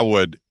LSU, I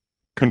would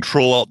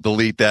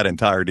Control-Alt-Delete that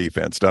entire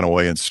defense,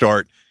 Dunaway, and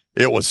start.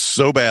 It was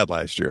so bad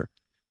last year.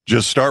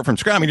 Just start from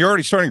scratch. I mean, you're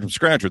already starting from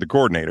scratch with the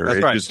coordinator.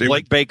 That's right.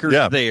 Blake Baker's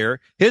there.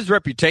 His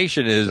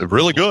reputation is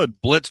really good.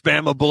 Blitz,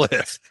 Bama,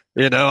 blitz.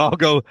 I'll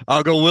go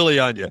Willie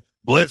on you.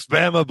 Blitz,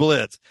 Bama,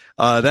 blitz.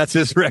 That's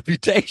his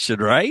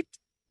reputation, right?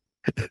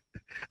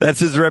 That's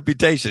his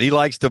reputation. He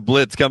likes to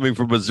blitz coming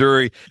from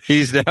Missouri.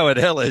 He's now at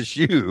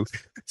LSU.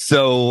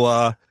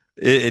 So,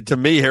 to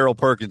me, Harold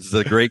Perkins is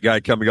a great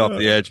guy coming off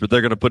the edge, but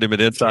they're going to put him at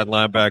inside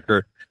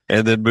linebacker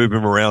and then move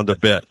him around a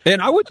bit.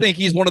 And I would think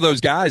he's one of those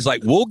guys,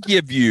 like,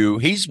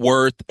 he's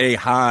worth a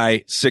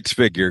high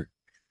six-figure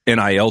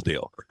NIL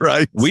deal.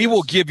 Right. We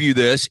will give you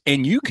this,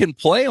 and you can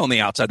play on the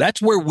outside.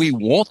 That's where we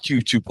want you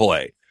to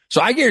play.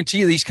 So I guarantee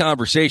you these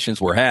conversations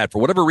were had. For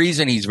whatever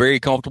reason, he's very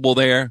comfortable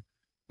there.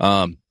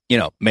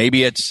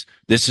 Maybe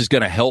this is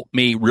going to help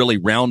me really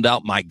round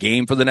out my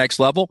game for the next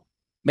level.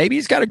 Maybe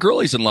he's got a girl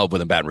he's in love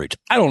with in Baton Rouge.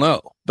 I don't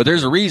know. But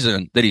there's a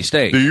reason that he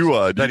stayed.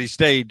 That he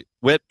stayed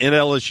in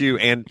LSU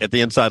and at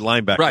the inside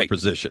linebacker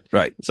position.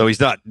 Right. So he's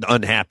not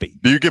unhappy.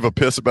 Do you give a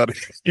piss about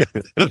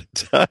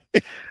it?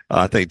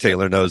 I think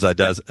Taylor knows I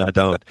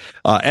don't.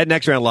 At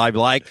Next Round Live,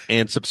 like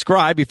and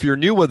subscribe if you're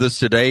new with us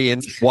today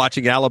and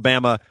watching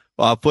Alabama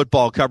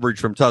football coverage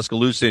from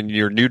Tuscaloosa and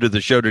you're new to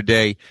the show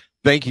today.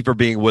 Thank you for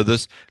being with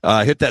us.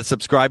 Hit that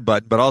subscribe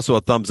button, but also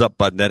a thumbs up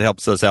button. That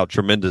helps us out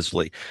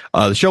tremendously.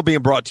 The show being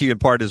brought to you in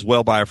part as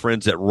well by our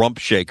friends at Rump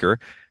Shaker.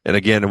 And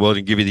again, we'll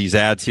give you these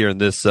ads here in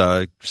this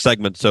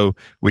segment so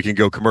we can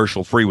go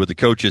commercial free with the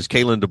coaches.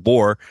 Kalen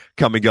DeBoer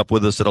coming up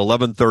with us at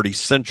 11:30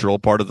 Central,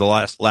 part of the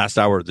last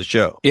hour of the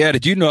show. Yeah,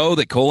 did you know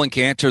that colon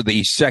cancer,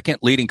 the second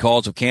leading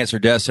cause of cancer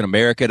deaths in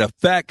America, it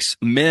affects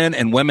men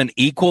and women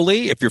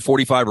equally? If you're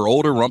 45 or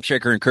older, Rump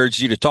Shaker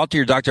encourages you to talk to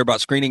your doctor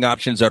about screening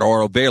options that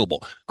are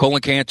available.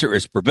 Colon cancer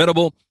is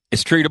preventable.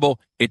 It's treatable,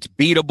 it's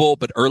beatable,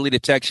 but early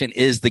detection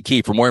is the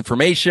key. For more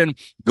information,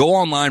 go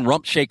online,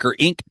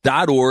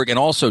 rumpshakerinc.org. And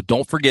also,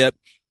 don't forget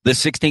the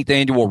 16th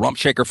annual Rump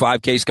Shaker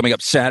 5K is coming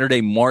up Saturday,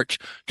 March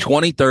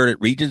 23rd at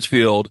Regents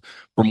Field.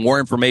 For more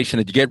information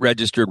and to get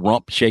registered,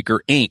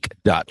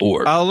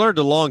 rumpshakerinc.org. I learned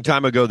a long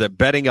time ago that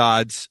betting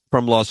odds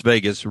from Las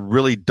Vegas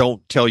really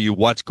don't tell you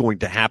what's going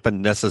to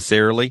happen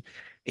necessarily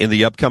in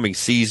the upcoming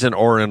season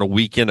or in a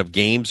weekend of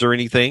games or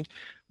anything.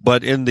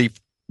 But in the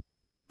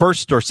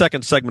first or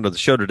second segment of the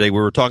show today, we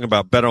were talking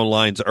about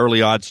BetOnline's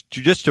early odds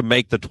just to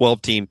make the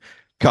 12-team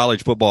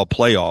college football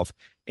playoff.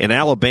 And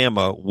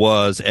Alabama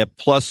was at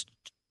plus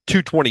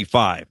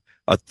 225,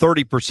 a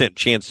 30%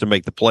 chance to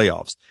make the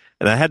playoffs.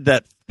 And I had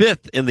that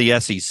fifth in the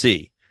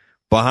SEC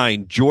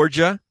behind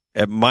Georgia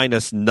at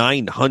minus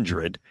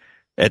 900,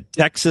 at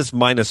Texas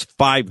minus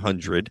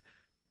 500,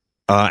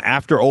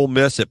 after Ole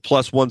Miss at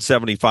plus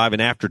 175,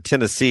 and after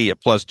Tennessee at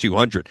plus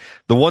 200.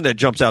 The one that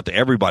jumps out to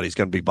everybody is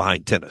going to be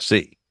behind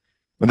Tennessee.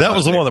 And that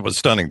was the one that was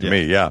stunning to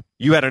me, yeah.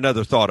 You had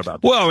another thought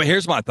about that. Well,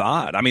 here's my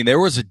thought. I mean,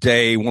 there was a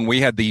day when we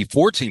had the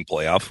 14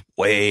 playoff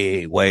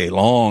way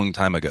long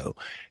time ago.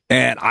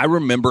 And I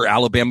remember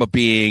Alabama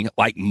being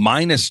like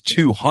minus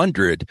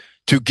 200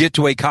 to get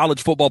to a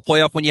college football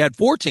playoff when you had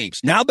 4 teams.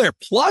 Now they're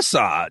plus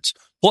odds,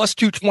 plus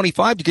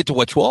 225 to get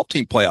to a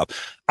 12-team playoff.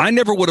 I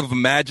never would have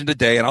imagined a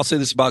day, and I'll say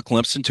this about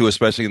Clemson too,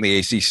 especially in the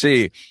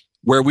ACC,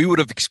 where we would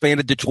have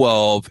expanded to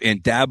 12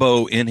 and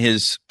Dabo in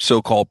his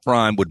so-called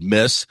prime would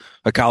miss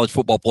a college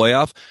football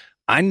playoff.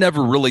 I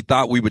never really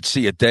thought we would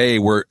see a day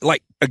where,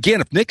 like,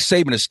 again, if Nick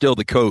Saban is still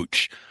the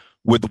coach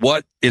with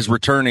what is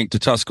returning to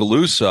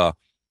Tuscaloosa,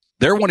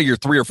 they're one of your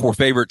 3 or 4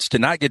 favorites to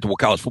not get to a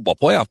college football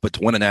playoff, but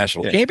to win a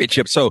national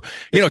championship. So,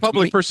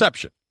 public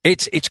perception.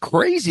 It's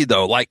crazy,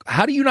 though. Like,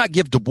 how do you not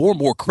give DeBoer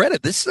more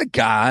credit? This is a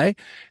guy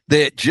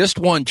that just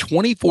won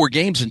 24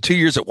 games in 2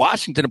 years at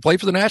Washington and played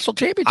for the national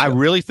championship. I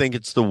really think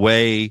it's the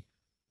way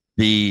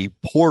the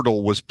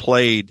portal was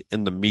played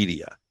in the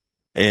media.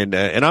 And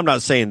I'm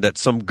not saying that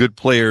some good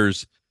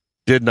players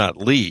did not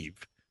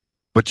leave,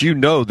 but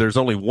there's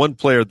only one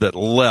player that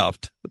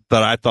left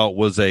that I thought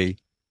was a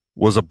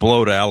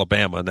blow to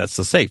Alabama, and that's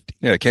the safety.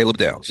 Yeah, Caleb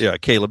Downs. Yeah,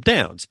 Caleb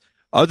Downs.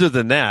 Other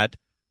than that,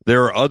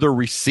 there are other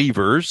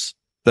receivers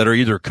that are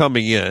either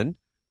coming in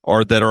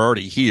or that are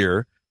already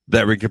here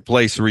that we can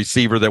replace a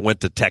receiver that went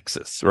to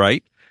Texas,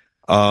 right?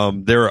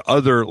 There are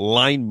other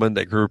linemen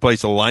that can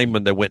replace a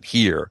lineman that went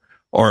here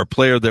or a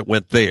player that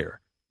went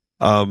there.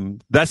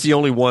 That's the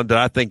only one that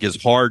I think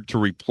is hard to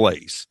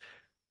replace.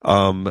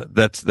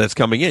 That's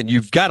coming in.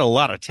 You've got a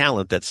lot of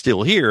talent that's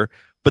still here,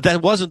 but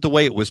that wasn't the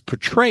way it was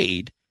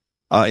portrayed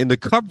in the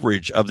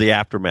coverage of the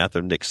aftermath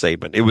of Nick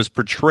Saban. It was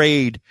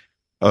portrayed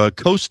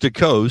coast to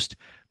coast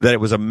that it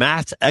was a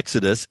mass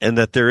exodus and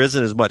that there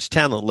isn't as much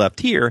talent left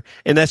here,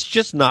 and that's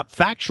just not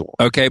factual.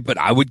 Okay, but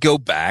I would go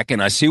back,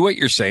 and I see what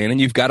you're saying, and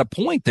you've got a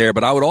point there,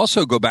 but I would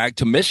also go back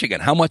to Michigan.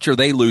 How much are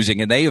they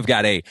losing? And they have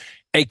got a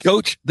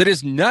coach that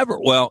is never,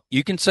 well,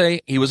 you can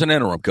say he was an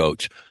interim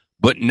coach,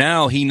 but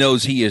now he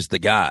knows he is the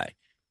guy,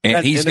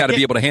 and he's got to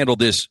be able to handle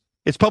this.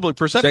 It's public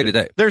perception. Day to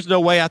day. There's no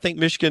way I think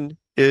Michigan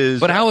is.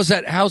 But how is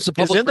that? How's the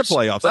public in the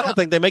playoffs? I don't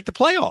think they make the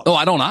playoffs. No,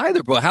 I don't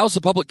either. But how's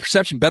the public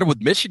perception better with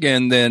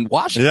Michigan than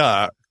Washington?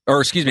 Yeah. Or,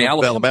 excuse me,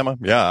 Alabama.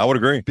 Yeah, I would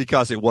agree.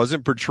 Because it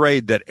wasn't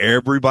portrayed that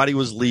everybody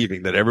was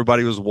leaving, that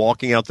everybody was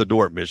walking out the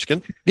door at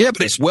Michigan. Yeah,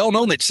 but it's well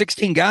known that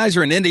 16 guys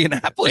are in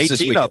Indianapolis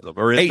 18 of them.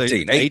 Or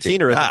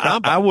 18 are at the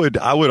combine.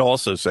 I would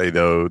also say,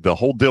 though, the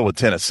whole deal with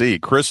Tennessee,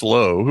 Chris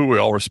Lowe, who we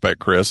all respect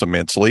Chris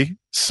immensely,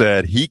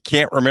 said he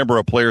can't remember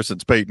a player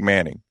since Peyton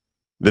Manning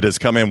that has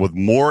come in with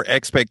more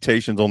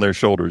expectations on their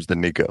shoulders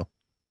than Nico.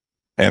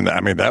 And,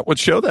 I mean, that would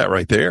show that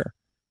right there.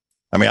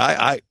 I mean,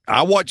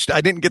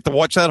 I didn't get to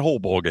watch that whole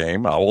bowl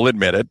game. I will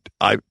admit it.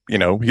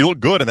 He looked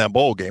good in that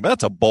bowl game.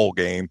 That's a bowl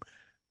game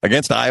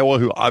against Iowa,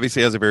 who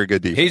obviously has a very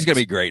good defense. He's going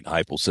to be great in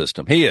Heupel's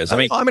system. He is. I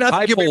think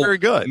he'll be very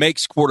good.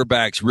 Makes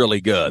quarterbacks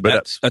really good.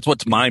 But that's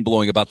what's mind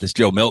blowing about this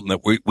Joe Milton,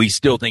 that we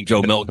still think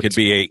Joe Milton could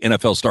be a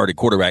NFL starting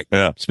quarterback.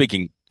 Yeah.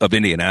 Speaking of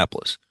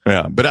Indianapolis.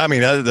 Yeah. But I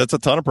mean, that's a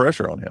ton of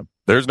pressure on him.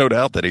 There's no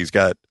doubt that he's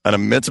got an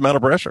immense amount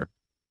of pressure.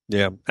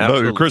 Yeah.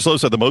 Absolutely. Chris Lowe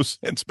said the most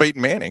since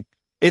Peyton Manning.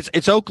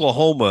 It's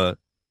Oklahoma.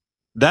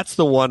 That's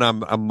the one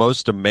I'm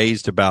most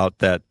amazed about,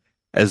 that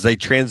as they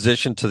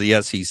transition to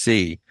the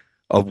SEC,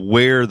 of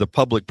where the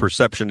public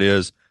perception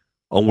is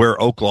on where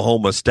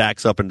Oklahoma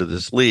stacks up into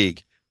this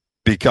league.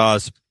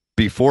 Because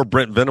before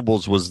Brent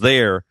Venables was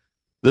there,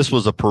 this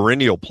was a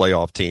perennial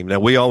playoff team. Now,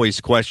 we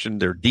always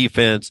questioned their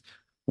defense,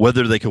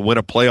 whether they could win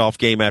a playoff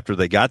game after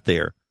they got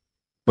there.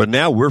 But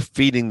now we're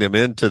feeding them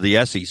into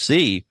the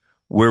SEC,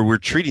 where we're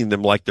treating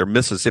them like they're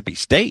Mississippi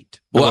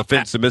State. No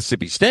offense to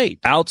Mississippi State.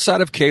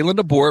 Outside of Kalen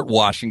DeBoer at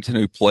Washington,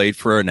 who played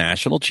for a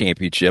national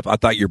championship, I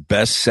thought your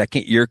best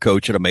second-year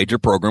coach at a major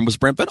program was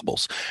Brent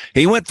Venables.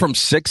 He went from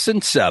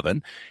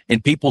 6-7,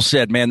 and people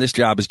said, man, this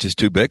job is just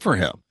too big for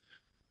him.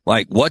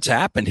 Like, what's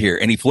happened here?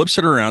 And he flips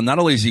it around. Not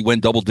only does he win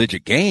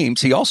double-digit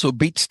games, he also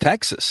beats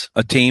Texas,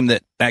 a team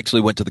that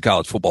actually went to the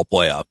college football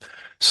playoff.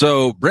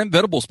 So Brent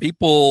Venables,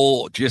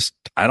 people just,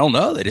 I don't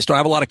know, they just don't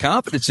have a lot of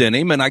confidence in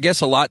him. And I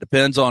guess a lot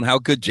depends on how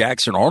good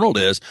Jackson Arnold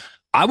is.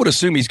 I would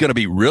assume he's going to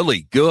be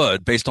really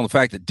good based on the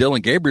fact that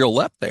Dylan Gabriel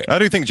left there. I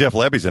do think Jeff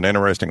Lebby's an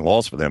interesting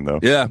loss for them, though.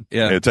 Yeah.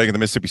 Taking the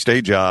Mississippi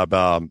State job,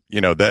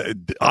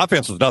 that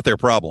offense was not their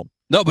problem.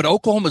 No, but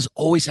Oklahoma's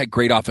always had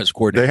great offense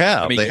coordinators. They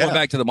have. I mean, going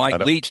back to the Mike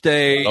Leach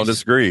days. I don't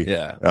disagree.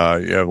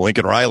 Yeah.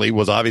 Lincoln Riley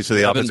was obviously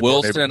the offensive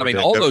Wilson. I mean,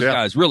 all those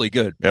guys really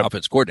good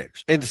offense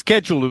coordinators. And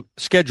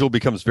schedule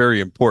becomes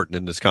very important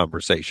in this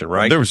conversation,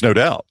 right? There was no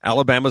doubt.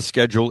 Alabama's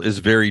schedule is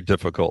very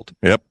difficult.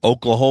 Yep.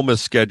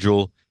 Oklahoma's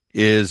schedule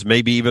is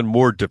maybe even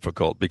more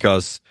difficult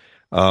because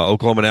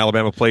Oklahoma and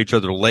Alabama play each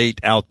other late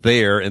out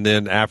there, and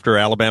then after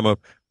Alabama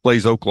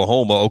plays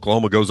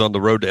Oklahoma goes on the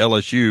road to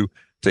LSU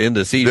to end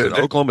the season.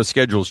 Oklahoma's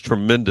schedule is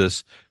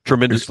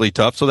tremendously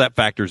tough, so that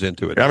factors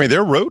into it. I mean,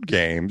 their road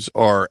games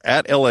are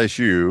at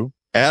LSU,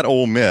 at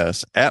Ole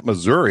Miss, at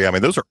Missouri. I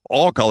mean, those are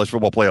all college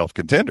football playoff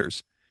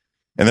contenders.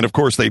 And then, of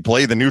course, they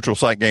play the neutral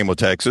site game with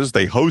Texas.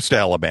 They host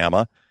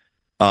Alabama.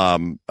 I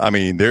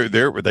mean,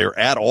 they're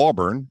at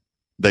Auburn.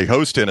 They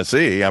host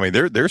Tennessee. I mean,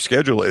 their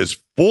schedule is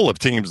full of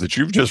teams that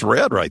you've just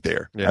read right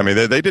there. Yeah. I mean,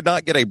 they did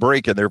not get a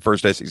break in their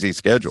first SEC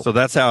schedule. So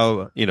that's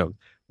how,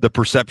 the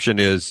perception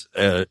is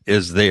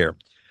there.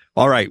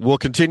 All right, we'll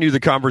continue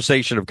the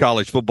conversation of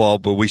college football,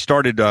 but we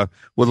started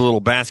with a little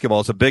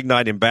basketball. It's a big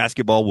night in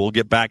basketball. We'll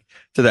get back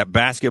to that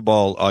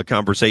basketball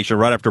conversation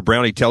right after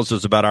Brownie tells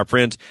us about our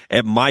friends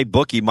at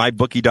MyBookie,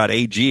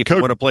 mybookie.ag. If you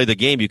want to play the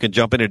game, you can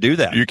jump in and do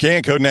that. You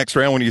can. Code next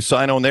round when you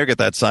sign on there. Get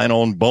that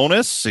sign-on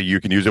bonus. So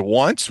you can use it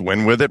once,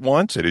 win with it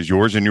once. It is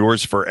yours and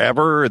yours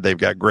forever. They've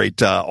got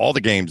great all the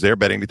games there.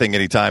 Bet anything,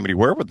 anytime,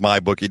 anywhere with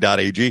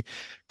mybookie.ag.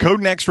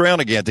 Code next round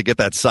again to get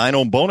that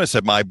sign-on bonus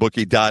at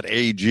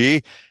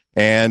mybookie.ag.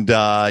 And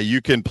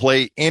you can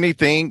play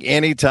anything,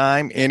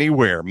 anytime,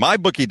 anywhere.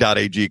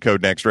 MyBookie.ag,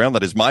 code next round.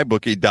 That is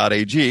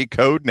MyBookie.ag,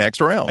 code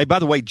next round. Hey, by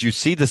the way, did you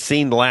see the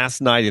scene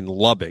last night in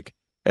Lubbock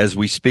as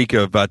we speak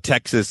of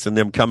Texas and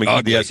them coming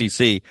to the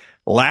SEC?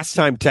 Last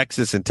time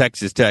Texas and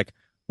Texas Tech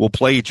will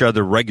play each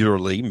other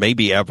regularly,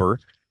 maybe ever.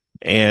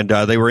 And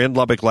they were in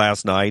Lubbock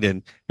last night,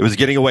 and it was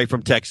getting away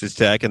from Texas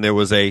Tech, and there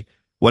was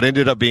what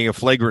ended up being a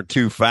flagrant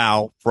 2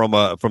 foul from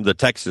the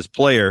Texas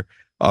player,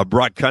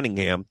 Brock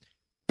Cunningham.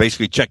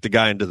 Basically checked the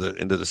guy into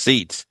the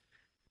seats.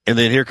 And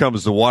then here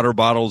comes the water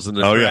bottles and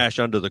the trash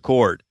under the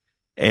court.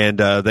 And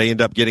they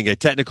end up getting a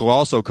technical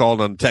also called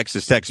on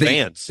Texas Tech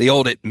fans. The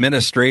old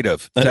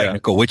administrative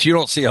technical, which you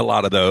don't see a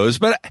lot of those.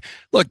 But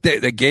look,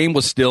 the game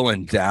was still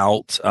in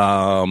doubt.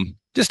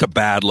 Just a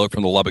bad look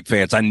from the Lubbock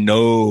fans. I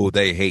know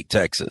they hate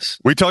Texas.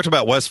 We talked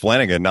about Wes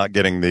Flanagan not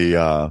getting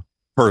the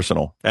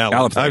personal.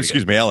 Allen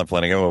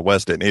Flanagan. Well,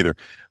 West didn't either.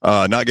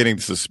 Not getting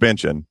the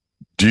suspension.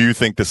 Do you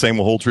think the same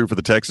will hold true for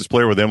the Texas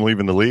player with them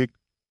leaving the league?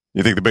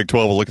 You think the Big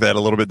 12 will look at that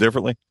a little bit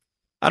differently?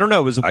 I don't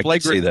know. It was a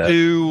flagrant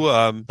 2.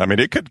 I mean,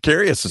 it could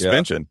carry a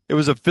suspension. Yeah. It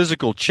was a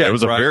physical check. It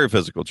was a very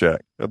physical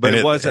check, but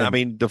it wasn't. I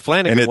mean, the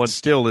Flanagan one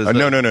still is.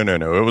 No.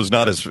 It was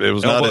not as. It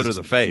was not as to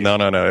the face. No.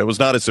 It was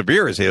not as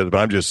severe as his. But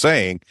I'm just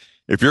saying,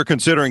 if you're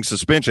considering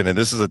suspension, and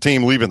this is a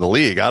team leaving the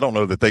league, I don't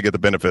know that they get the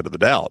benefit of the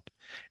doubt.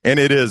 And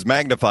it is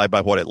magnified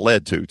by what it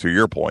led to. To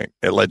your point,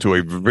 it led to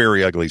a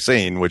very ugly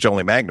scene, which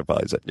only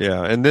magnifies it.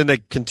 Yeah, and then they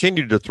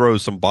continued to throw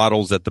some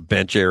bottles at the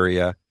bench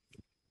area,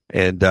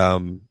 and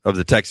of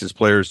the Texas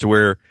players, to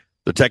where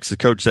the Texas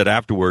coach said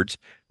afterwards.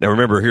 Now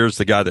remember, here's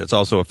the guy that's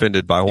also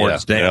offended by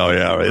Horns Dam. Oh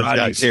yeah,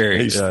 Rodney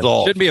Terry.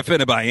 Shouldn't be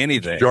offended by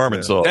anything.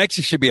 Jarman Salt.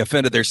 Texas should be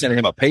offended they're sending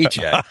him a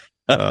paycheck.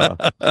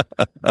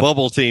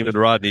 Bubble team and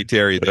Rodney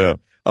Terry there. Yeah.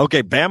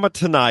 Okay, Bama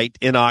tonight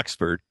in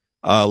Oxford.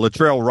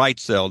 Latrell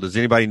Wrightsell. Does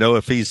anybody know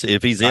if he's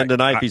in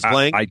tonight? If he's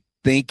playing, I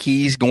think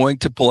he's going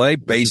to play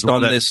based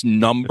on this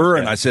number.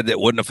 And I said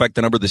that wouldn't affect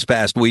the number this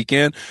past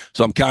weekend,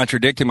 so I'm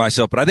contradicting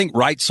myself. But I think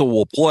Wrightsell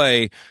will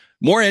play.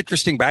 More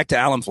interesting, back to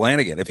Allen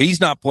Flanagan. If he's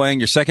not playing,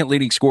 your second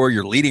leading scorer,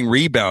 your leading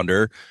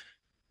rebounder,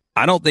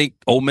 I don't think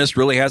Ole Miss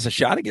really has a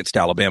shot against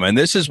Alabama. And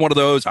this is one of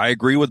those, I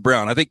agree with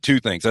Brown. I think two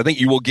things. I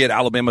think you will get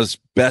Alabama's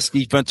best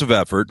defensive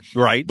effort.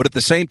 Right. But at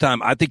the same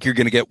time, I think you're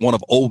going to get one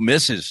of Ole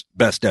Miss's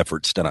best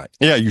efforts tonight.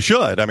 Yeah, you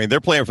should. I mean, they're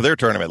playing for their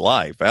tournament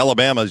life.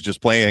 Alabama is just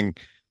playing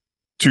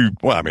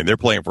they're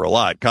playing for a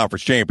lot.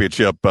 Conference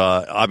championship,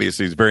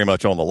 obviously, is very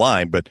much on the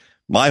line. But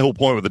my whole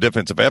point with the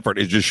defensive effort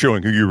is just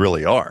showing who you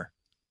really are.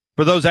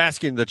 For those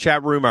asking, the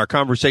chat room, our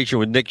conversation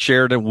with Nick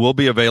Sheridan will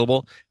be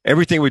available.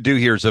 Everything we do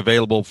here is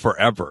available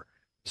forever.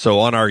 So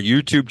on our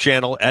YouTube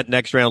channel at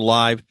Next Round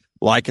Live,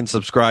 like and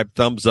subscribe,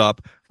 thumbs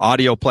up,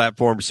 audio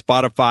platforms,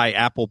 Spotify,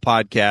 Apple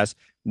Podcasts.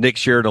 Nick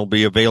Sheridan will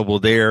be available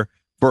there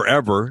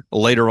forever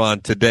later on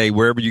today,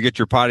 wherever you get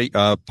your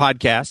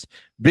podcasts,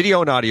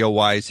 video and audio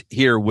wise,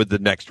 here with the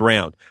Next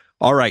Round.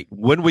 All right.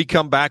 When we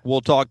come back,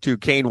 we'll talk to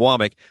Kane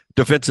Womack,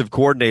 defensive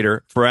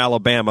coordinator for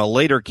Alabama.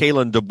 Later,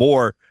 Kalen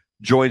DeBoer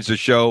joins the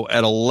show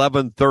at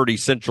 11:30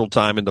 Central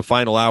Time in the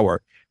final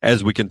hour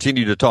as we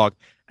continue to talk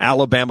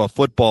Alabama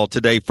football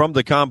today from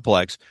the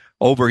complex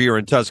over here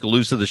in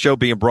Tuscaloosa. The show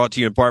being brought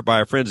to you in part by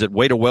our friends at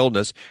Weight of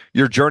Wellness,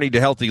 your journey to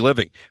healthy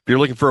living. If you're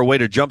looking for a way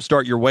to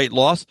jumpstart your weight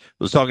loss, I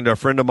was talking to a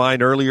friend of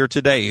mine earlier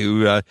today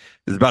who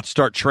is about to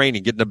start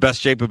training, getting the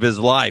best shape of his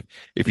life.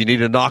 If you need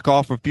to knock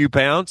off a few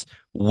pounds,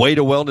 Weight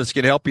of Wellness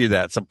can help you with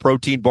that. Some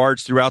protein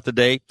bars throughout the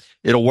day.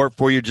 It'll work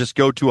for you. Just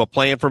go to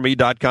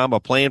aplanforme.com,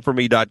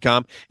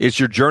 aplanforme.com. It's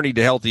your journey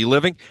to healthy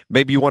living.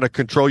 Maybe you want to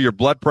control your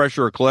blood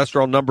pressure or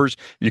cholesterol numbers.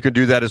 You can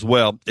do that as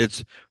well.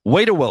 It's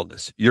Weight of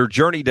Wellness, your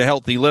journey to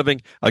healthy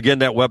living. Again,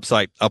 that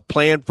website,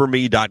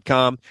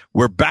 aplanforme.com.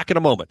 We're back in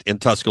a moment in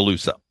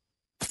Tuscaloosa.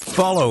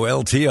 Follow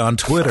LT on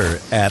Twitter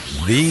at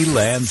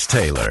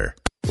 @TheLanceTaylor.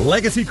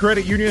 Legacy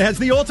Credit Union has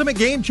the ultimate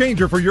game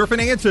changer for your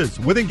finances.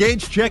 With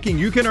Engaged Checking,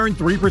 you can earn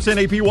 3%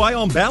 APY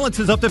on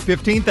balances up to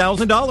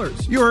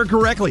 $15,000. You heard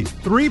correctly,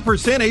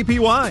 3%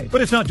 APY.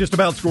 But it's not just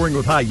about scoring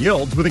with high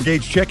yields. With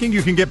Engaged Checking,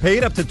 you can get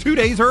paid up to 2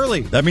 days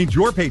early. That means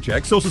your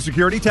paycheck, Social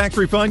Security, tax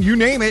refund, you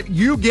name it,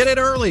 you get it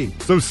early.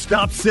 So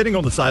stop sitting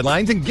on the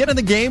sidelines and get in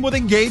the game with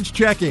Engaged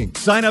Checking.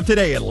 Sign up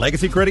today at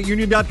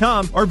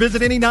LegacyCreditUnion.com or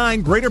visit any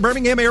 9 Greater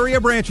Birmingham area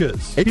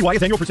branches. APY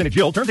is annual percentage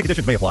yield. Terms and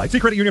conditions may apply.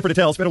 See Credit Union for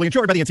details. Federally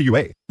insured by the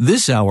NCUA.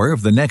 This hour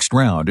of The Next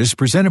Round is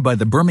presented by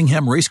the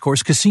Birmingham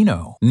Racecourse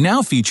Casino,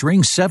 now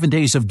featuring 7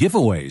 days of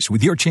giveaways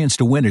with your chance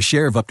to win a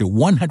share of up to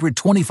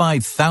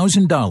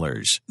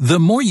 $125,000. The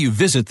more you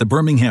visit the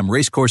Birmingham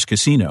Racecourse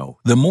Casino,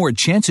 the more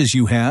chances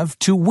you have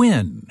to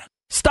win.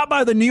 Stop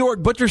by the New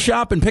York Butcher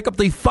Shop and pick up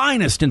the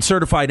finest in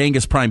certified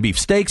Angus prime beef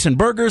steaks and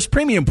burgers,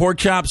 premium pork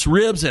chops,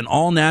 ribs, and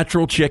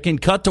all-natural chicken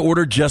cut to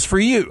order just for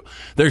you.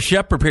 Their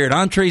chef-prepared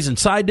entrees and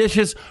side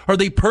dishes are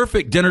the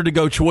perfect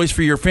dinner-to-go choice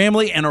for your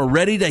family and are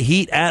ready to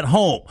heat at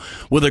home.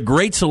 With a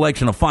great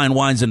selection of fine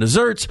wines and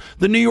desserts,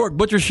 the New York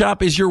Butcher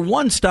Shop is your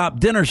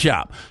one-stop dinner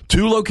shop.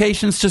 2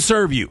 locations to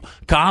serve you,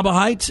 Cahaba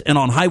Heights and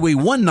on Highway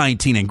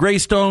 119 in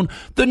Greystone.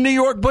 The New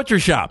York Butcher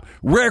Shop,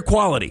 rare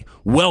quality,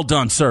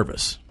 well-done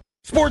service.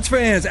 Sports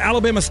fans,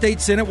 Alabama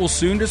State Senate will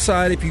soon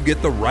decide if you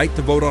get the right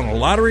to vote on a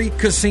lottery,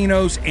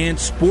 casinos, and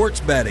sports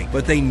betting.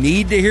 But they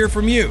need to hear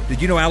from you.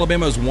 Did you know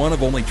Alabama is one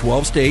of only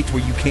 12 states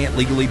where you can't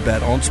legally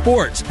bet on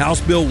sports?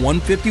 House Bill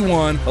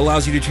 151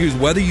 allows you to choose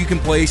whether you can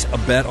place a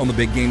bet on the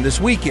big game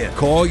this weekend.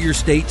 Call your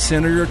state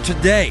senator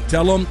today.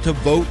 Tell them to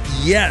vote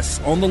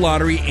yes on the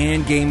lottery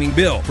and gaming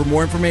bill. For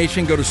more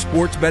information, go to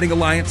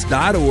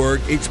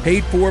sportsbettingalliance.org. It's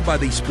paid for by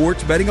the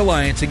Sports Betting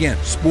Alliance. Again,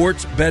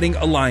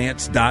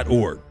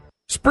 sportsbettingalliance.org.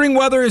 Spring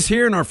weather is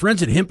here, and our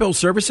friends at Hemphill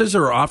Services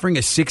are offering a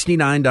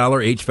 $69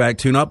 HVAC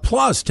tune-up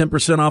plus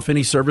 10% off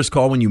any service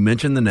call when you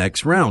mention the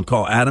next round.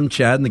 Call Adam,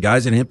 Chad, and the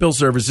guys at Hemphill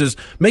Services.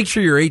 Make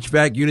sure your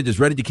HVAC unit is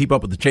ready to keep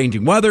up with the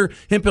changing weather.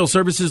 Hemphill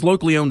Services,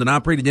 locally owned and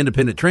operated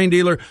independent Trane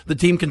dealer. The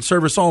team can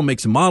service all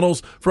makes and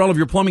models. For all of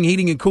your plumbing,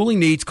 heating, and cooling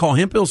needs, call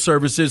Hemphill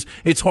Services.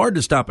 It's hard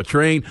to stop a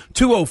Trane.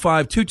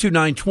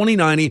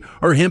 205-229-2090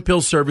 or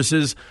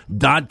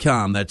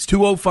hemphillservices.com. That's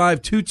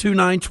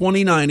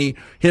 205-229-2090,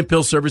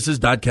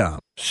 hemphillservices.com.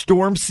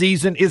 Storm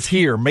season is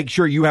here. Make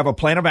sure you have a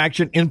plan of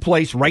action in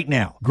place right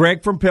now.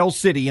 Greg from Pell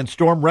City and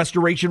Storm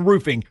Restoration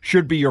Roofing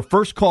should be your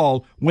first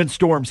call when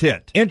storms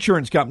hit.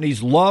 Insurance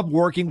companies love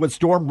working with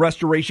Storm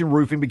Restoration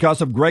Roofing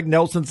because of Greg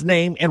Nelson's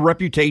name and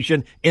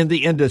reputation in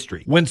the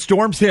industry. When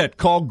storms hit,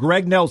 call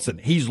Greg Nelson.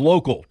 He's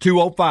local,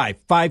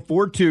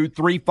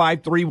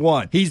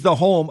 205-542-3531. He's the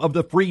home of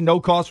the free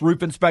no-cost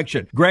roof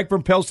inspection. Greg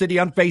from Pell City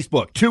on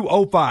Facebook,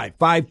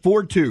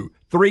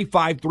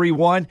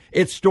 205-542-3531.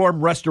 It's Storm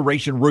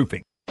Restoration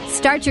Roofing.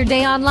 Start your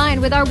day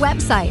online with our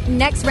website,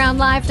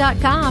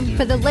 nextroundlive.com,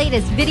 for the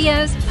latest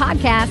videos,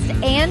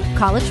 podcasts, and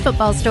college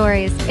football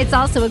stories. It's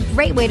also a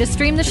great way to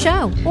stream the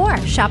show or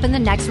shop in the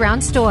Next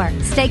Round store.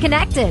 Stay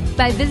connected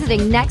by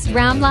visiting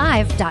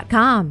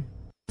nextroundlive.com.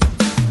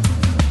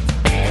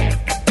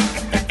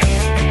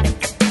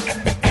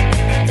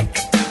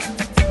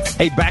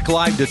 Hey, back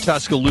live to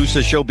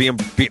Tuscaloosa show being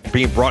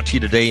brought to you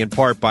today in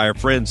part by our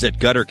friends at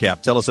Gutter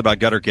Cap. Tell us about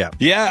Gutter Cap.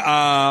 Yeah,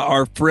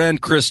 our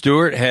friend Chris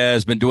Stewart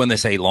has been doing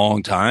this a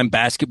long time.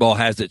 Basketball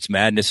has its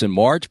madness in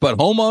March, but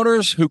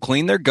homeowners who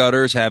clean their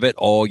gutters have it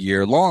all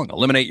year long.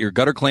 Eliminate your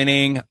gutter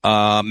cleaning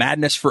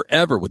madness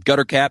forever with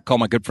Gutter Cap. Call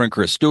my good friend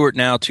Chris Stewart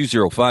now,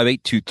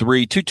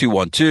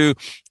 205-823-2212.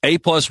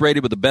 A-plus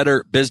rated with the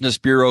Better Business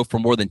Bureau for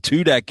more than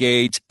 2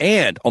 decades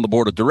and on the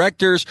board of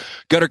directors.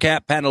 Gutter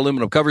Cap patent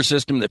aluminum cover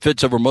system that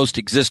fits over most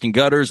existing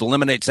gutters,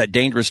 eliminates that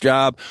dangerous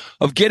job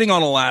of getting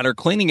on a ladder,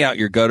 cleaning out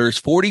your gutters.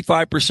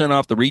 45%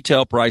 off the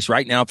retail price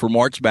right now for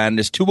March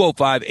Madness.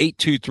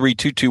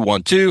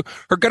 205-823-2212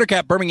 or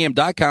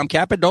guttercapbirmingham.com.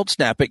 Cap it, don't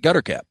snap it.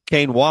 Gutter Cap.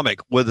 Kane Womack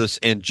with us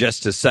in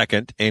just a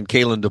second, and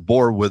Kalen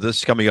DeBoer with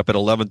us coming up at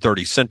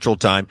 11:30 Central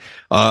Time.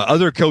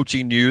 Other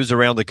coaching news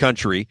around the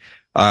country.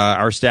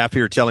 Our staff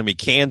here telling me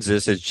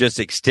Kansas has just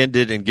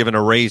extended and given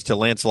a raise to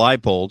Lance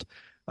Leipold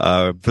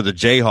for the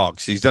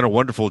Jayhawks. He's done a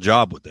wonderful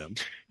job with them.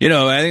 You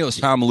know, I think it was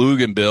Tom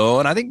Lugan, Bill,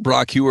 and I think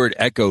Brock Huard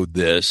echoed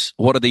this.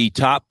 One of the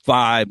top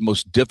 5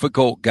 most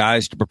difficult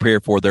guys to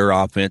prepare for their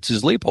offense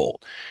is Leipold.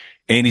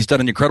 And he's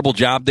done an incredible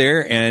job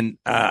there. And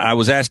I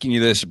was asking you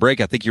this break.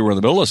 I think you were in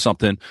the middle of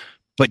something.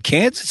 But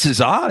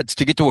Kansas's odds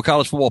to get to a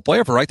college football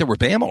playoff are right there with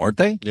Bama, aren't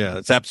they? Yeah,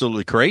 it's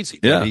absolutely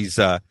crazy. Yeah. He's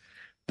that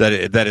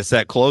it's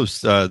that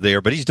close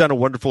there. But he's done a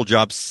wonderful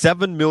job.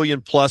 $7 million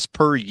plus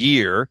per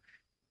year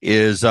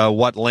is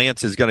what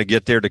Lance is going to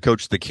get there to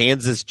coach the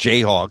Kansas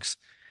Jayhawks.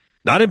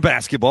 Not in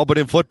basketball, but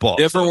in football.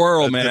 Different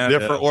world, man. It's a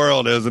different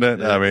world, isn't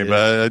it? I mean,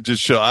 it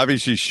just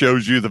obviously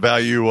shows you the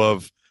value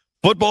of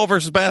football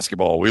versus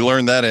basketball. We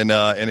learned that in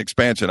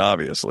expansion,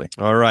 obviously.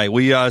 All right.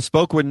 We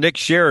spoke with Nick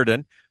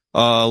Sheridan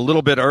a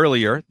little bit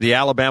earlier, the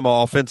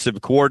Alabama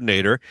offensive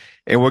coordinator,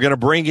 and we're going to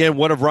bring in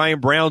one of Ryan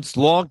Brown's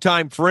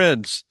longtime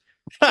friends.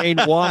 Kane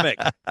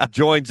Womack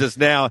joins us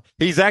now.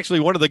 He's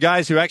actually one of the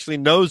guys who actually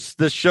knows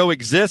this show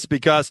exists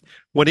because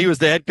when he was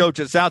the head coach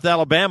at South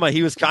Alabama,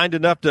 he was kind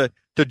enough to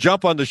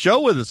jump on the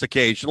show with us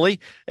occasionally.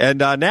 And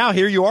now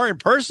here you are in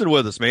person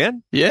with us,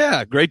 man.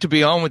 Yeah, great to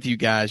be on with you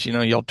guys. You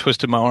know, y'all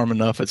twisted my arm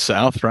enough at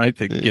South, right?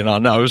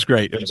 No, it was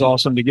great. It was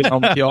awesome to get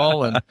on with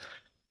y'all. And,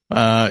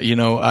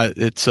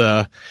 it's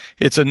a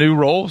new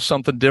role,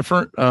 something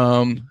different,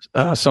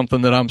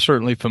 something that I'm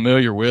certainly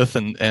familiar with.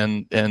 And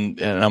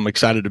I'm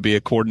excited to be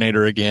a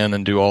coordinator again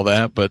and do all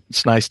that. But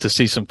it's nice to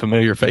see some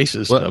familiar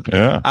faces. Well,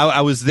 yeah.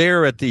 I was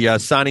there at the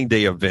signing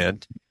day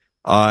event.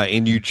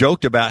 And you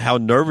joked about how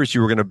nervous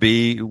you were going to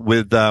be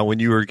with when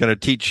you were going to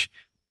teach,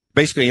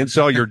 basically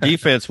install your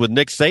defense with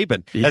Nick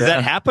Saban. Has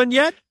that happened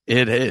yet?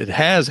 It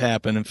has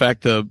happened. In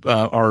fact,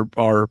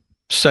 our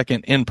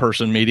second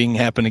in-person meeting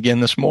happened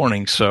again this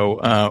morning. So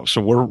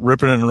we're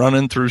ripping and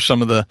running through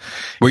some of the.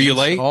 Were you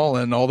late?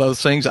 And all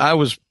those things. I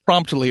was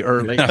promptly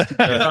early.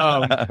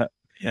 I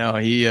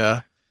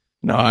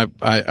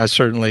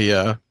certainly,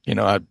 I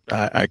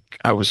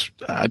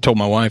told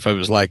my wife I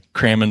was like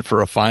cramming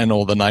for a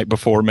final the night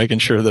before, making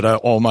sure that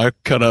all my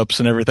cut ups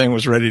and everything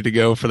was ready to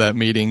go for that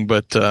meeting.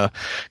 But,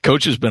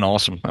 Coach has been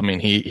awesome. I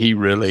mean, he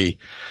really,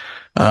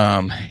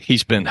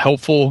 he's been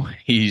helpful.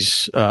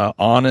 He's,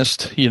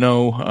 honest,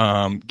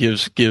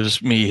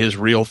 gives me his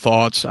real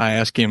thoughts. I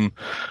ask him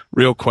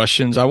real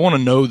questions. I want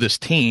to know this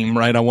team,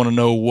 right? I want to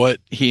know what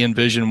he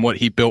envisioned, what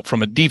he built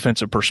from a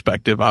defensive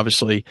perspective,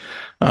 obviously,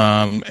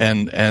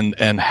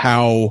 and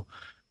how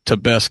to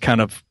best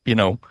kind of,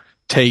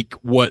 take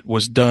what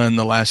was done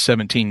the last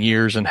 17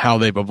 years and how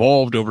they've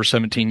evolved over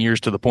 17 years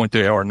to the point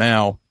they are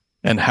now.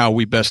 how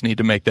we best need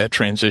to make that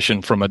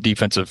transition from a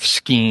defensive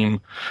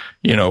scheme.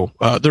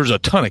 There's a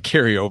ton of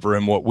carryover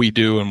in what we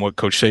do and what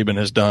Coach Saban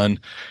has done.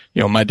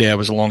 My dad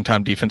was a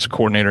longtime defensive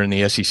coordinator in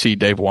the SEC.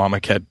 Dave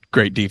Womack had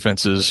great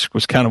defenses,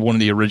 was kind of one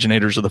of the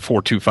originators of the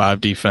 4-2-5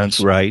 defense.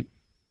 Right.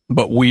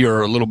 But we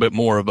are a little bit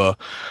more of a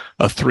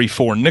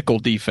 3-4 nickel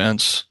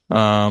defense.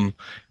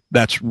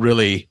 That's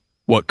really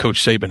what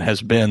Coach Saban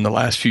has been the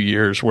last few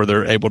years, where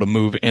they're able to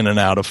move in and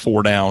out of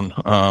 4 down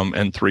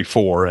and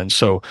 3-4. And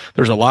so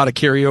there's a lot of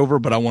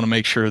carryover, but I want to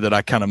make sure that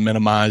I kind of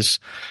minimize,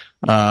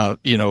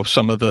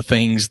 some of the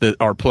things that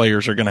our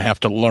players are going to have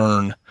to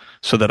learn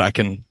so that I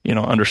can,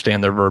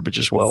 understand their verbiage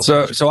as well.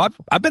 So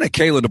I've been a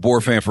Kalen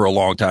DeBoer fan for a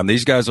long time.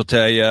 These guys will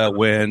tell you,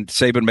 when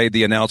Saban made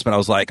the announcement, I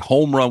was like,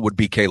 home run would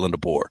be Kalen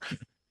DeBoer.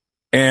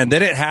 And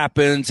then it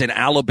happens, and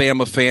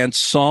Alabama fans,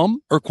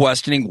 some are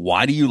questioning,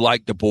 why do you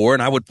like DeBoer?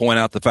 And I would point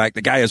out the fact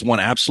the guy has won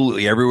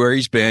absolutely everywhere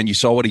he's been. You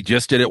saw what he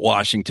just did at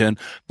Washington.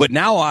 But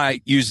now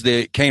I use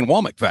the Kane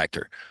Womack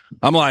factor.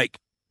 I'm like,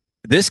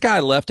 this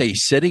guy left a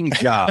sitting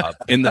job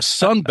in the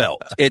Sun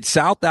Belt at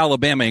South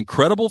Alabama,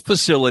 incredible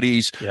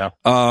facilities,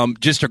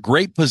 just a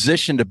great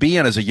position to be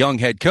in as a young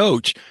head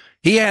coach.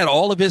 He had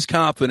all of his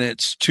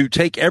confidence to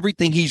take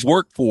everything he's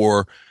worked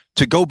for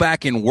to go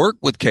back and work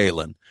with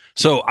Kalen.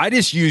 So I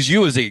just use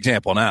you as the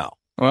example now.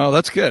 Well,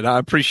 that's good. I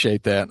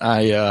appreciate that.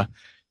 I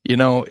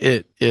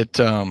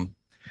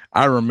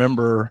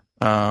remember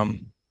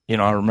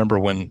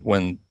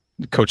when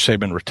Coach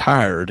Saban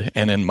retired,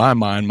 and in my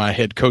mind, my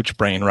head coach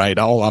brain, right,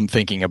 all I'm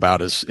thinking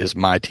about is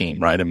my team,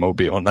 right, in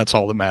Mobile, and that's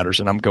all that matters.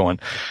 And I'm going,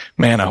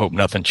 man, I hope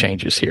nothing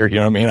changes here. You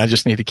know what I mean? I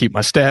just need to keep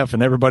my staff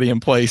and everybody in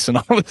place and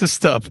all of this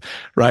stuff,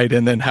 right?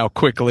 And then how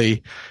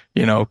quickly,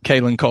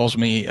 Kalen calls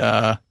me,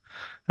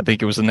 I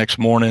think it was the next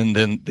morning,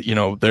 then,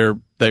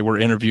 they were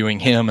interviewing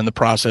him in the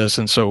process.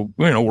 And so,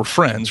 we're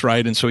friends,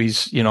 right? And so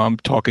he's, I'm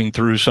talking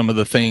through some of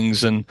the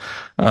things and,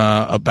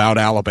 about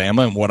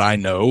Alabama and what I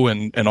know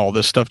and all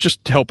this stuff,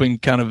 just helping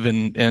kind of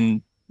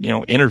in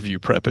interview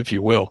prep, if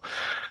you will.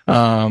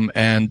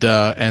 And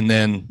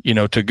then,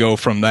 to go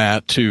from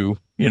that to,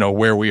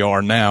 where we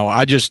are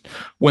now,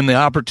 when the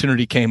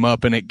opportunity came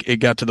up and it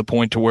got to the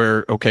point to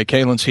where, okay,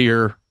 Kalen's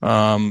here,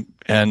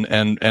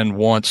 and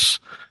wants,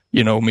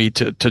 me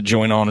to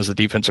join on as the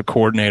defensive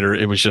coordinator,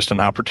 it was just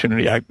an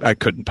opportunity I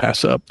couldn't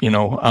pass up.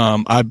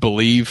 I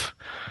believe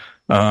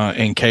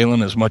in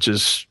Kalen as much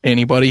as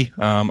anybody.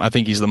 I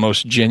think he's the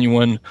most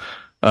genuine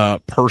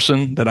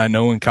person that I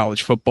know in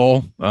college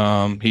football.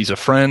 He's a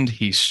friend.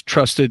 He's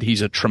trusted.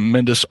 He's a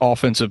tremendous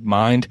offensive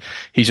mind.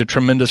 He's a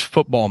tremendous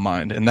football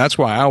mind. And that's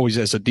why I always,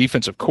 as a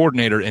defensive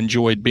coordinator,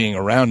 enjoyed being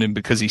around him,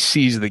 because he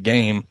sees the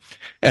game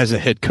as a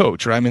head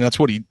coach, right? I mean, that's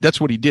what he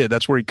did.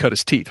 That's where he cut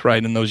his teeth,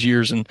 right, in those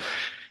years.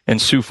 And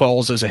Sioux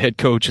Falls as a head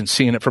coach and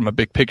seeing it from a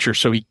big picture.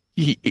 So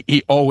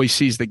he always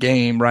sees the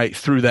game right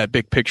through that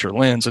big picture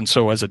lens. And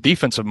so as a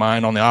defensive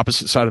mind on the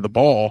opposite side of the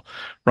ball,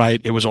 right,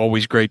 it was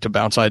always great to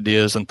bounce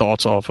ideas and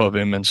thoughts off of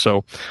him. And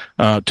so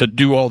to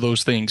do all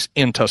those things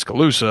in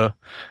Tuscaloosa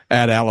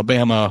at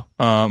Alabama,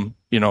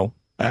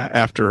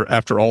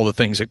 after all the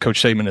things that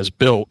Coach Saban has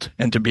built,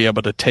 and to be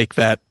able to take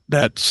that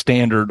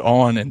standard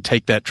on and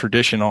take that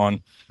tradition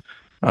on,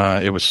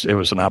 it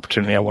was an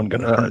opportunity I wasn't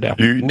going to turn down.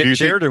 Nick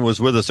Sheridan was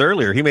with us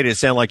earlier. He made it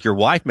sound like your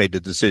wife made the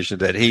decision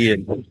that he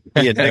and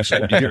Nick,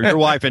 your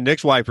wife and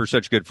Nick's wife are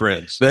such good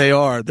friends. They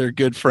are. They're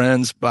good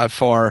friends by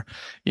far.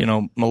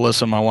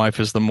 Melissa, my wife,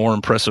 is the more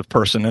impressive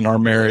person in our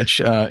marriage.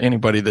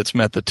 Anybody that's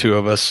met the two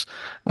of us,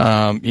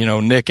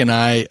 Nick and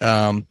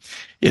I,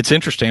 it's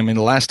interesting. I mean,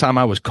 the last time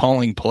I was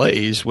calling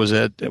plays was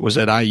at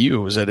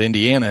IU, was at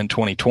Indiana in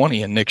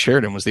 2020, and Nick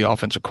Sheridan was the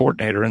offensive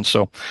coordinator. And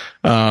so,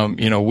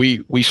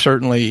 we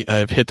certainly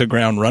have hit the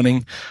ground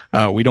running.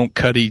 We don't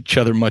cut each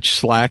other much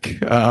slack.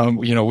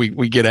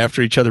 We get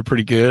after each other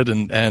pretty good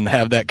and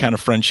have that kind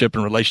of friendship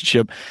and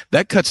relationship.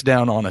 That cuts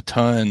down on a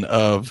ton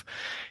of,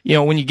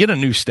 when you get a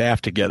new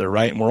staff together,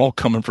 right, and we're all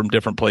coming from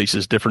different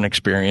places, different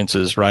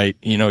experiences, right,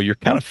 you're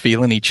kind of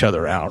feeling each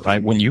other out,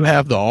 right? When you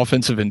have the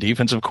offensive and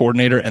defensive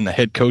coordinator and the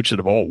head coach that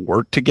have all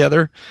worked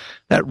together,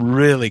 that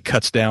really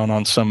cuts down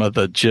on some of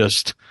the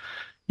just,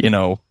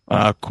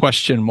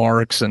 question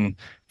marks and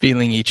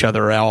feeling each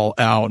other out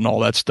and all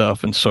that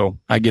stuff. And so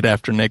I get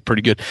after Nick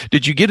pretty good.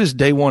 Did you get his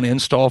day one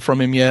install from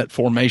him yet,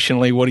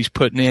 formationally, what he's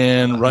putting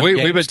in?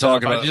 We've been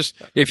talking about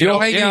just, if you'll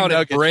hang out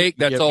at break,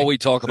 that's all we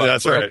talk about.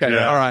 That's right. Okay.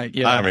 Yeah. All right.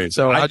 Yeah.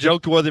 So I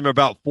joked with him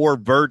about 4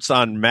 verts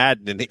on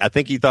Madden, and I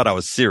think he thought I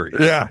was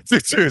serious. Yeah.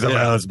 That's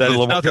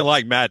nothing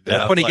like Madden.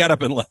 That's when he got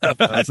up and left.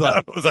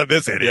 Was I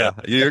this idiot?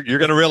 Yeah. You're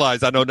going to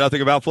realize I know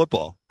nothing about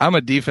football. I'm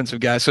a defensive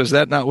guy, so is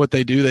that not what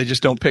they do? They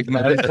just don't pick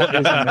Madden.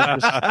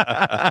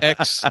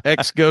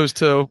 X goes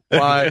to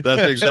Y.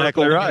 That's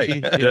exactly right.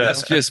 Yeah.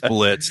 That's just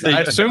blitz.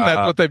 I assume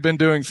that's what they've been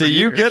doing for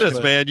years. You get us,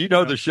 but man. You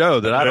know the show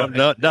that I don't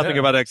know nothing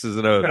about X's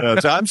and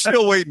O's. So I'm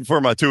still waiting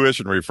for my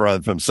tuition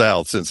refund from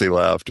South since he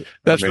left.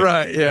 That's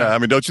right. Yeah. I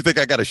mean, don't you think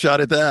I got a shot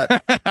at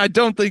that? I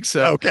don't think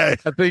so. Okay.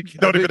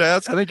 Don't even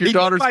ask. I think your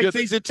daughter's good.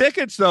 Season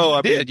tickets, though.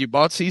 You did. You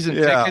bought season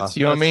tickets.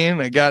 You know what I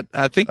mean?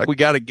 I think we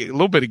got a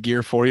little bit of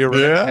gear for you. Right?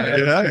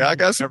 Yeah. I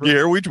got some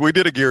gear. We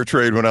did a gear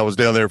trade when I was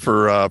down there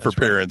for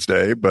Parents'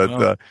 Day,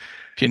 but.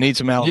 If you need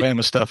some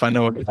Alabama stuff, I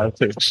know a guy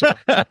too. So.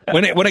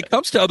 When it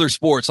comes to other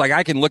sports, like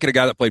I can look at a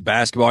guy that played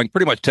basketball, I can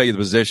pretty much tell you the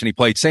position he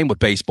played. Same with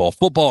baseball,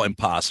 football,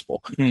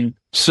 impossible. Mm-hmm.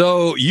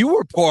 So you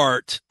were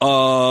part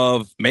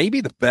of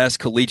maybe the best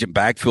collegiate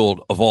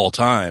backfield of all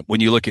time. When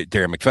you look at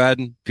Darren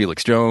McFadden,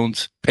 Felix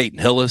Jones, Peyton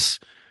Hillis,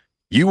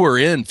 you were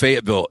in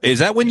Fayetteville. Is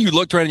that when you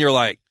looked around and you're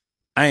like,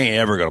 I ain't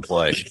ever going to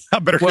play? I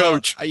better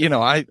coach.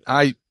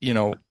 I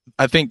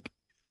think.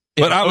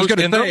 But I was going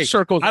to say,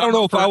 I don't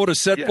know if I would have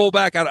said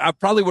fullback. I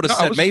probably would have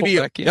said maybe.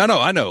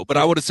 I know. But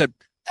I would have said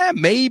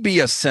maybe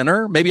a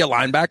center, maybe a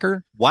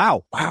linebacker.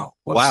 Wow.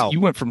 You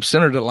went from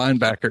center to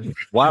linebacker.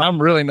 Wow.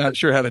 I'm really not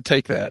sure how to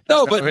take that.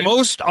 No, but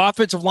most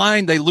offensive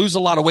line, they lose a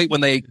lot of weight when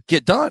they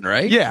get done,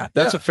 right? Yeah,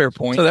 that's a fair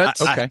point. So that's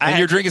okay. And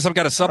you're drinking some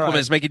kind of supplement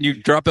that's making you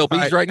drop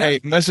LBs right now? Hey,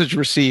 message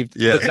received.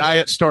 Yeah. The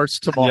diet starts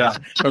tomorrow.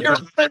 Yeah. Okay.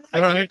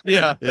 All right.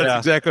 Yeah,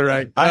 that's exactly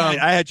right.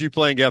 I had you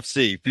playing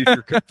FC,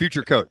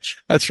 future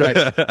coach. That's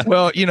right.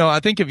 Well,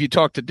 I think if you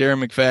talk to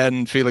Darren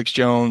McFadden, Felix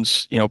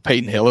Jones,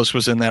 Peyton Hillis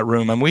was in that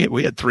room, and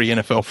we had 3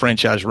 NFL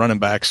franchise running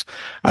backs.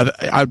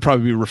 I'd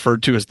probably be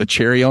referred to as the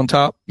cherry on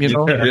top, Yeah.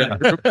 Right?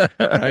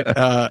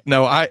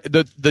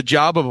 The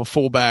job of a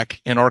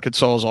fullback in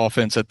Arkansas's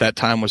offense at that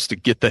time was to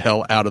get the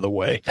hell out of the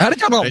way. How did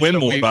y'all not win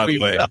more, by the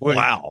way?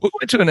 Wow. We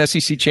went to an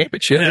SEC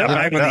championship. Yeah,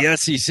 back when the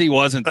SEC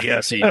wasn't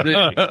the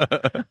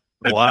SEC.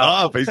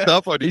 Wow, he's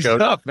tough on you. He's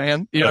tough,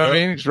 man. You know what I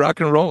mean? He's rock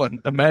and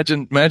rolling.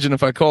 Imagine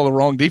if I call the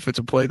wrong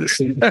defensive play this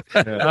season.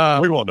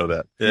 We won't know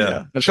that.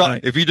 Yeah. That's right.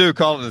 If you do,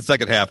 call it in the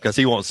second half because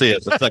he won't see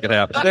it in the second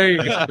half. There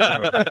you go.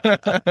 But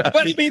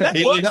I mean, that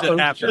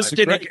was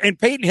and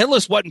Peyton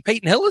Hillis wasn't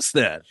Peyton Hillis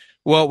then.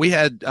 Well, we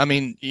had,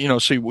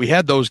 we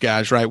had those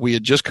guys, right? We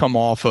had just come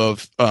off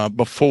of,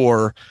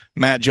 before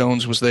Matt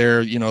Jones was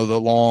there, the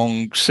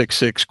long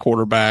 6'6"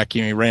 quarterback.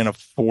 He ran a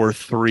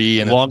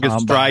 4.3 and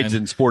longest strides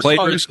in sports.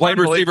 Played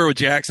receiver with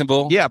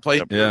Jacksonville. Yeah,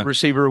 played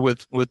receiver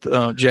with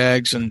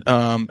Jags and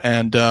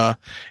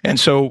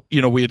so,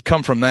 we had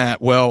come from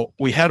that. Well,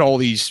 we had all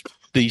these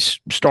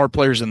star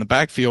players in the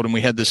backfield, and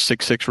we had this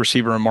 6'6"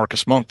 receiver in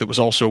Marcus Monk that was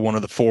also one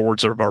of the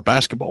forwards of our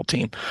basketball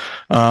team.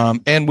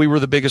 And we were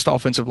the biggest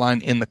offensive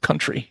line in the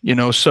country,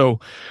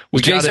 so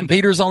was Jason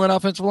Peters on that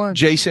offensive line?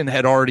 Jason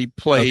had already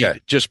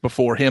played just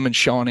before him and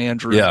Sean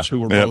Andrews, who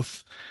were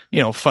both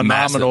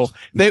phenomenal.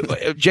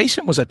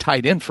 Jason was a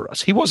tight end for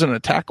us. He wasn't a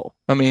tackle.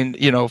 I mean,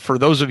 for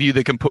those of you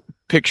that can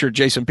picture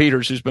Jason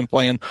Peters, who's been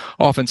playing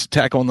offensive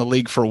tackle in the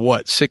league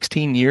for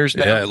 16 years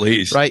now? Yeah, at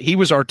least. Right. He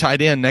was our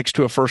tight end next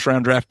to a first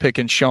round draft pick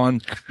in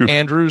Sean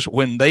Andrews.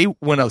 When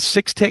a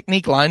 6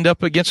 technique lined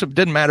up against him,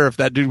 didn't matter if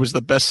that dude was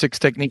the best 6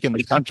 technique in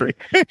the country.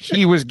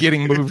 He was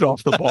getting moved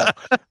off the ball.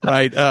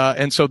 Right.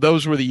 And so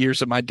those were the years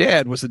that my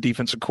dad was the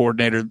defensive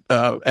coordinator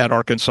at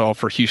Arkansas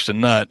for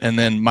Houston Nutt. And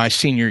then my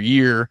senior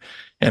year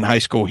in high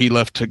school, he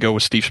left to go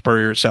with Steve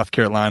Spurrier at South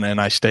Carolina,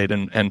 and I stayed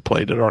and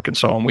played at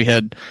Arkansas. And we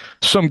had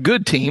some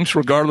good teams,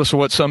 regardless of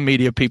what some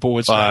media people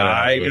would say.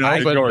 Now,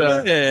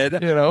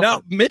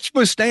 Mitch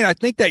Mustaine, I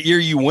think that year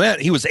you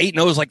went, he was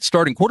 8-0 as like the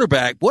starting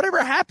quarterback.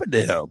 Whatever happened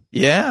to him?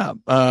 Yeah,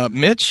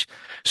 Mitch.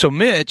 So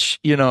Mitch,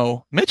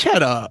 Mitch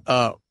had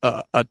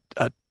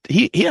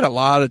he had a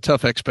lot of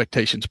tough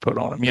expectations put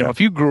on him.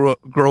 If you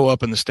grow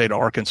up in the state of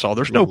Arkansas,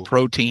 there's no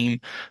pro team.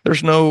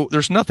 There's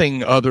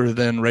nothing other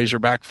than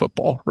Razorback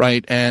football,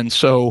 right? And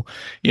so,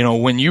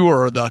 when you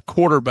are the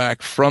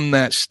quarterback from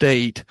that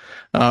state,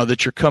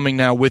 that you're coming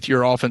now with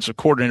your offensive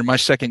coordinator. My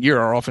second year,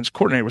 our offensive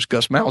coordinator was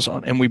Gus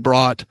Malzahn, and we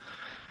brought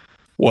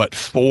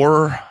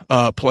 4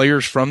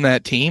 players from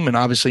that team, and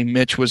obviously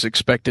Mitch was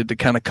expected to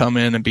kind of come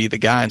in and be the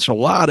guy. And so a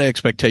lot of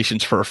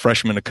expectations for a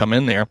freshman to come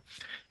in there.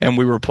 And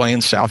we were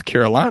playing South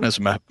Carolina. As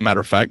a matter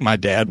of fact, my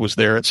dad was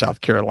there at South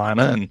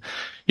Carolina, and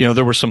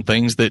there were some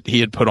things that he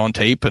had put on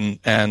tape, and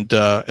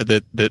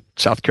that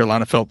South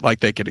Carolina felt like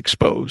they could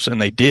expose,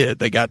 and they did.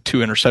 They got 2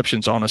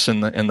 interceptions on us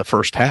in the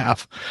first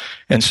half,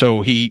 and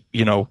so we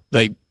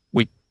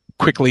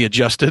quickly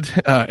adjusted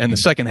in the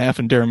second half,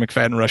 and Darren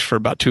McFadden rushed for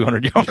about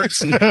 200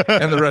 yards, and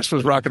the rest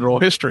was rock and roll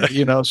history.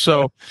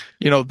 So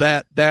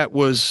that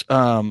was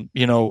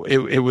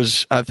it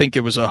was, I think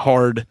it was a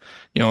hard,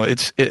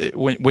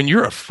 when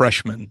you're a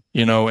freshman,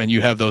 and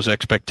you have those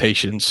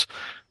expectations,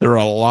 there are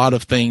a lot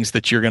of things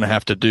that you're going to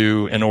have to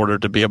do in order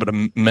to be able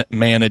to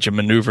manage and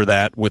maneuver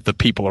that with the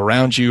people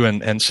around you,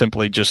 and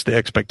simply just the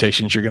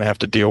expectations you're going to have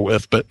to deal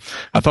with. But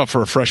I thought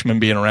for a freshman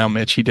being around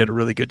Mitch, he did a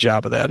really good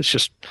job of that. It's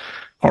just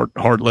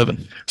hard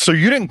living. So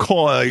you didn't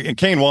call,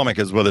 Kane Womack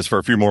is with us for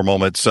a few more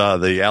moments,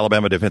 the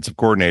Alabama defensive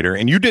coordinator,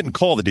 and you didn't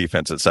call the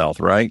defense at South,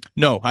 right?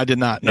 No, I did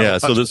not. No. Yeah.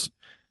 So this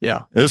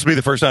will be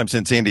the first time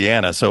since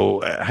Indiana.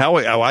 So how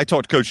I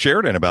talked to Coach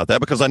Sheridan about that,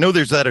 because I know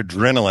there's that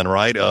adrenaline,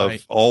 right?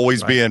 Of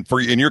always being,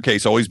 in your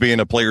case, always being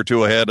a player or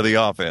 2 ahead of the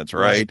offense,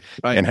 right?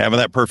 And having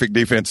that perfect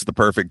defense at the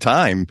perfect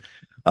time.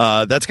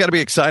 That's got to be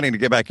exciting to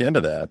get back into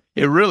that.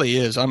 It really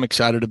is. I'm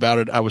excited about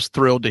it. I was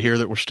thrilled to hear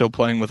that we're still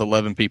playing with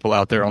 11 people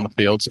out there on the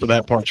field. So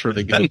that part's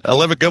really good.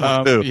 11 good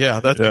ones too. Yeah,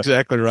 that's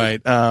exactly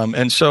right.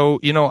 And so,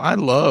 I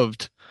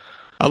loved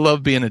I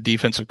love being a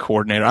defensive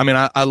coordinator. I mean,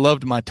 I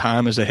loved my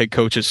time as a head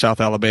coach at South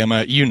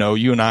Alabama.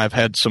 You and I have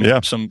had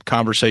some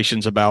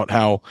conversations about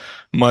how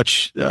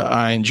much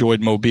I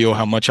enjoyed Mobile,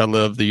 how much I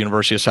loved the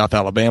University of South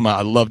Alabama.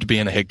 I loved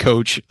being a head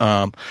coach,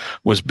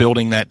 was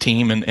building that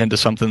team into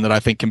something that I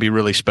think can be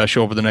really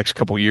special over the next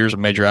couple of years.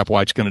 And Major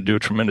Applewhite's going to do a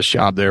tremendous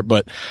job there.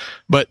 But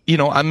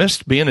I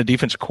missed being a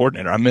defensive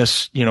coordinator. I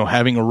miss,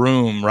 having a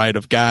room, right,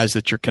 of guys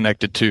that you're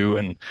connected to,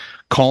 and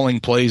calling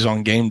plays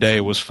on game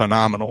day was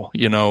phenomenal,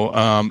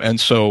 and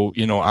so,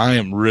 I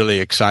am really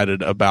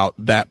excited about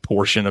that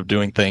portion of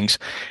doing things.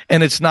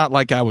 And it's not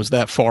like I was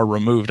that far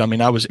removed. I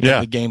mean, I was in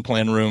the game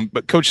plan room,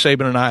 but Coach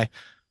Saban and I,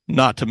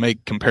 not to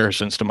make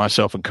comparisons to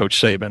myself and Coach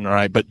Saban,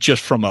 right, but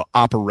just from an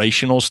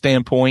operational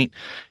standpoint,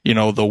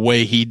 the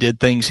way he did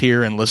things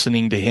here and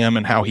listening to him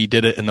and how he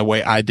did it and the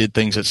way I did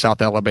things at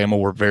South Alabama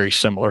were very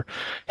similar.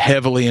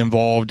 Heavily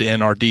involved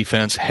in our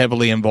defense,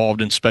 heavily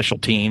involved in special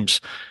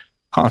teams,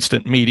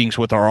 constant meetings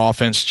with our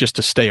offense just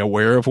to stay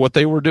aware of what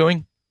they were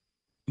doing.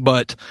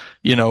 But,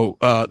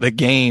 the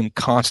game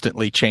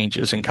constantly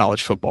changes in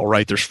college football,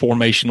 right? There's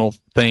formational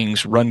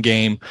things, run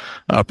game,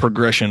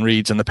 progression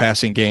reads in the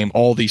passing game,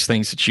 all these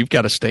things that you've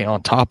got to stay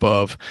on top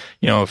of.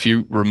 If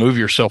you remove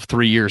yourself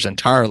 3 years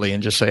entirely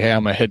and just say, hey,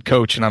 I'm a head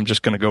coach and I'm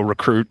just going to go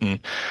recruit and,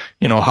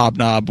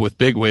 hobnob with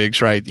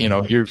bigwigs, right?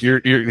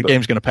 The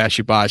game's going to pass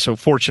you by. So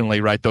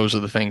fortunately, right, those are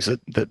the things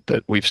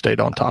that we've stayed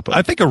on top of.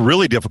 I think a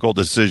really difficult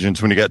decision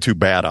is when you got two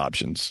bad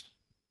options.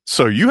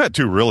 So you had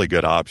two really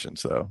good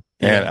options, though.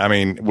 And I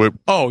mean,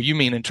 you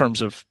mean in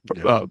terms of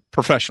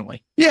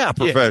professionally? Yeah,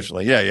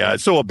 professionally. Yeah.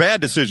 So a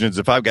bad decision is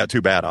if I've got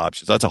two bad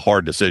options. That's a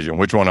hard decision.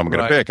 Which one I'm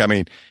going to pick? I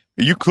mean,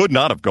 you could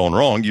not have gone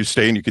wrong. You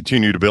stay and you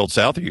continue to build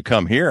south, or you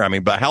come here. I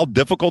mean, but how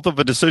difficult of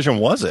a decision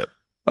was it?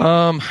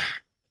 The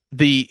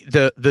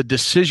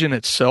decision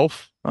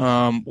itself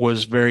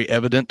was very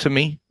evident to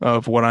me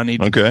of what I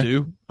needed to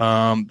do.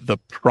 The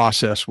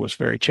process was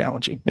very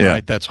challenging. Yeah.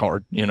 Right? That's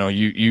hard.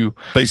 You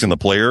facing the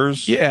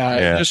players.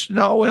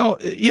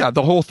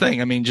 The whole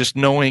thing. I mean, just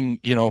knowing,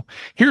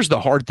 here's the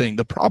hard thing.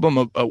 The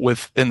problem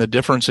and the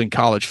difference in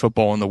college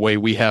football and the way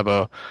we have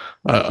a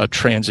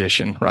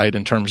transition, right,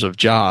 in terms of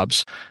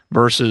jobs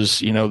versus,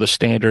 the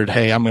standard,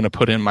 hey, I'm going to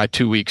put in my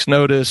 2 weeks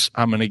notice.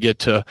 I'm going to get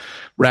to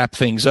wrap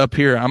things up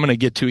here. I'm going to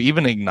get to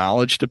even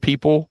acknowledge to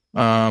people,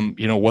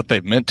 what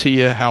they've meant to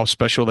you, how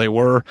special they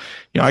were.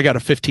 I got a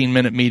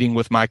 15-minute meeting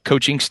with my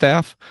coaching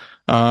staff,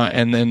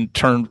 and then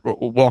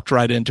walked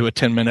right into a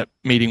 10-minute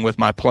meeting with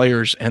my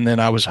players. And then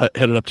I was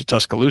headed up to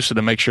Tuscaloosa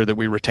to make sure that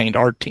we retained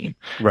our team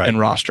and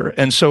roster.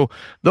 And so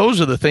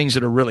those are the things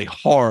that are really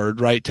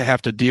hard, right, to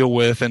have to deal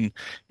with. And,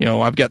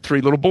 I've got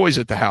 3 little boys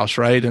at the house,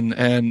 right.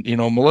 And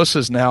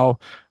Melissa's now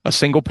a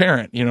single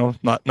parent,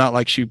 not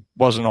like she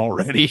wasn't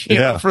already,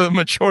 for the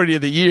majority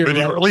of the year. But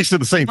at least in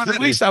the same city. At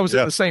least I was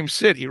in the same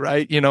city,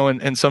 right?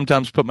 And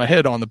sometimes put my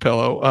head on the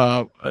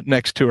pillow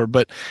next to her.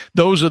 But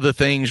those are the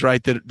things,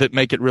 right, that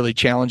make it really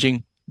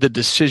challenging. The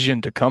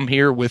decision to come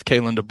here with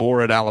Kalen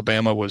DeBoer at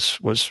Alabama was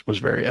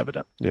very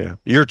evident. Yeah.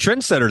 You're a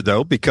trendsetter,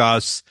 though,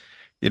 because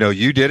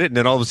you did it, and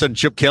then all of a sudden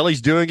Chip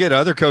Kelly's doing it.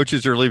 Other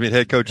coaches are leaving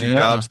head coaching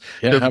jobs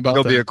to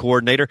go be a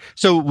coordinator.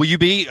 So will you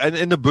be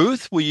in the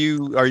booth? Are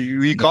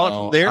you calling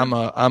from there?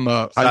 I'm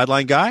a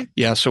sideline guy.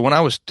 Yeah. So when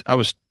I was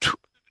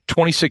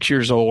 26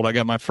 years old, I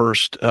got my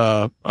first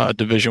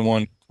Division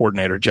I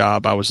coordinator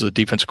job. I was the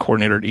defensive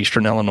coordinator at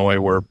Eastern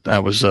Illinois, where I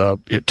was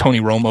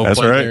Tony Romo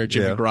played there,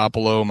 Jimmy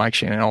Garoppolo, Mike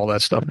Shannon, all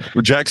that stuff.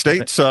 Was Jack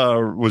State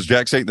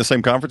in the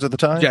same conference at the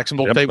time?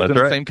 Jacksonville State was in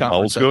the same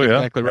conference. Old school,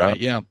 exactly right.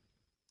 Yeah.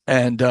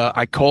 And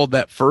I called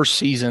that first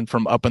season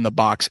from up in the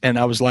box, and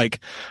I was like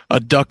a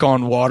duck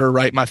on water,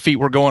 right? My feet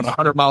were going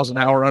 100 miles an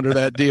hour under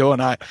that deal.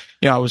 And I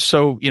was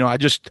so,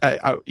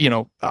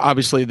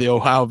 obviously the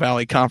Ohio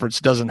Valley Conference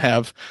doesn't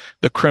have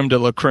the creme de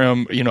la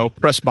creme,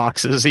 press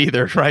boxes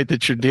either, right,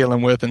 that you're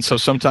dealing with. And so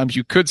sometimes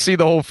you could see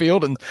the whole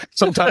field and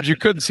sometimes you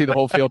couldn't see the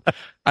whole field.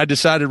 I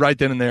decided right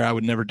then and there I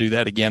would never do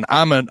that again.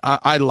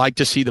 I like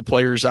to see the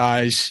players'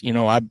 eyes.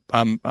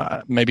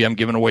 Maybe I'm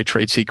giving away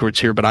trade secrets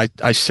here, but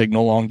I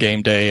signal on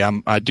game day.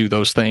 I do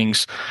those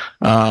things.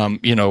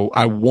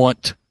 I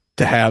want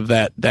to have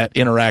that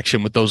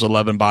interaction with those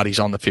 11 bodies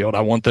on the field.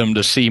 I want them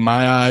to see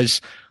my eyes,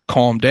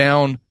 calm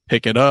down,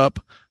 pick it up.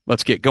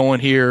 Let's get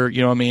going here.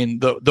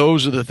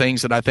 Those are the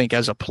things that I think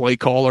as a play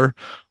caller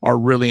are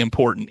really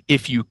important.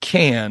 If you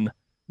can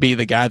be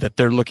the guy that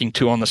they're looking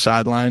to on the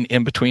sideline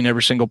in between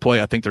every single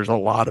play, I think there's a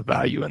lot of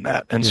value in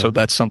that. And so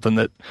that's something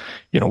that,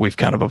 we've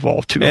kind of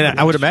evolved to. And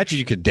I would imagine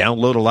you could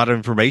download a lot of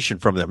information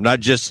from them, not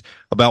just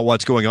about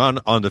what's going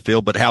on the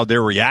field, but how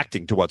they're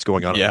reacting to what's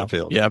going on the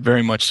field. Yeah,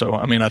 very much so.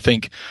 I mean, I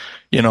think,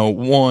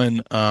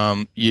 one,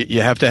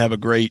 you have to have a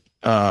great,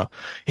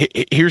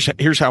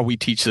 here's how we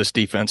teach this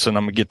defense, and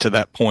I'm gonna get to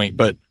that point,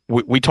 but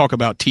we talk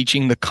about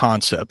teaching the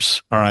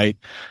concepts. All right.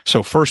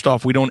 So first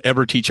off, we don't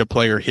ever teach a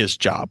player his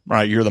job,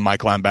 right? You're the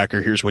Mike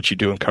linebacker. Here's what you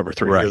do in cover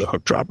 3. Right. You're the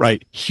hook drop,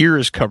 right? Here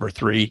is cover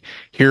 3.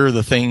 Here are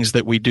the things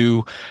that we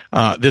do.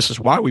 This is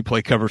why we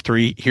play cover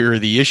 3. Here are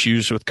the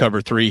issues with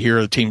cover 3. Here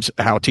are the teams,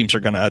 how teams are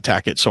going to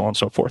attack it, so on and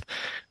so forth.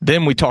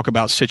 Then we talk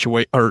about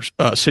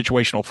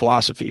situational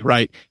philosophy,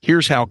 right?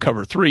 Here's how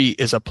cover 3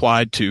 is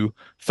applied to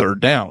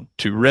third down,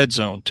 to red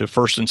zone, to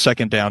first and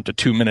second down, to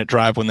 2-minute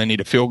drive when they need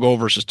a field goal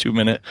versus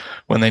 2-minute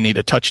when they need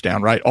a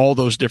touchdown, right? All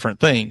those different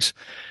things.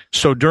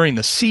 So during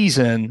the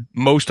season,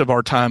 most of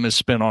our time is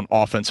spent on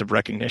offensive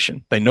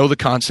recognition. They know the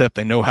concept.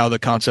 They know how the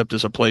concept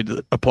is applied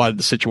to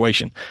the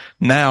situation.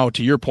 Now,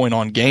 to your point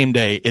on game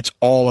day, it's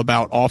all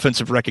about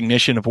offensive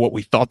recognition of what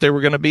we thought they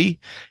were going to be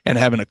and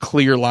having a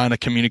clear line of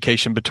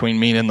communication between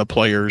me and the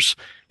players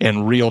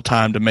in real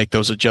time to make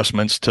those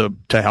adjustments to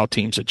how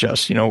teams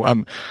adjust. You know,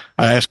 I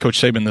asked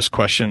Coach Saban this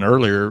question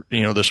earlier,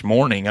 you know, this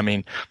morning. I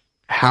mean,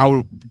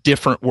 how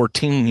different were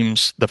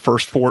teams the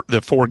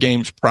four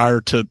games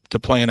prior to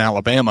playing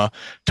Alabama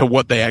to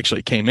what they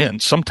actually came in?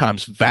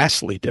 Sometimes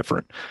vastly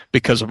different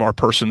because of our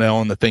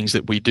personnel and the things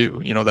that we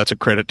do. You know, that's a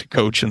credit to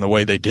Coach and the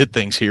way they did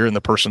things here and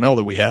the personnel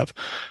that we have.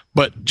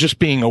 But just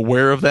being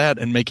aware of that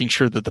and making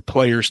sure that the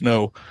players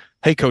know,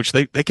 hey, Coach,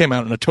 they came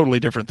out in a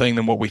totally different thing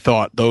than what we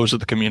thought. Those are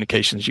the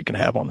communications you can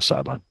have on the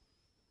sideline.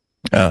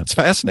 It's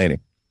fascinating.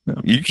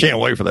 You can't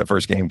wait for that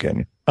first game, can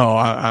you?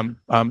 Oh,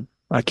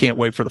 I can't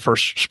wait for the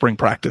first spring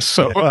practice.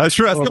 So that's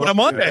true. That's coming on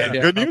Monday.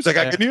 Yeah. Good news. I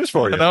got good news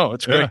for you. No,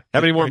 it's great.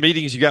 How many more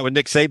meetings you got with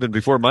Nick Saban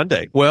before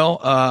Monday?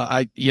 Well,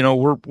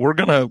 we're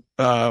gonna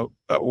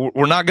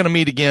we're not going to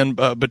meet again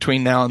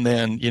between now and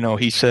then. You know,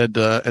 he said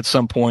at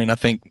some point, I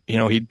think, you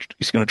know,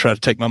 he's going to try to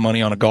take my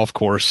money on a golf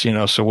course. You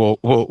know, so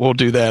we'll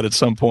do that at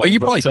some point. Well, you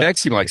probably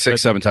text him like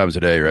 6-7 times a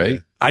day,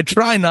 right? I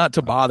try not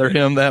to bother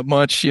him that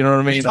much. You know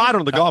what I mean? He's not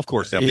on the golf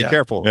course now. Be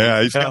careful.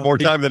 Yeah, he's got more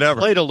time than ever.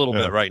 Played a little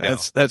bit right now.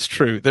 That's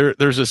true.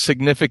 There's a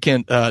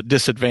significant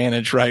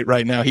disadvantage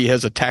right now. He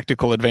has a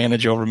tactical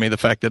advantage over me. The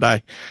fact that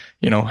I,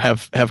 you know,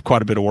 have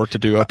quite a bit of work to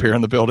do up here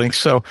in the building.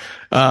 So,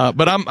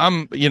 but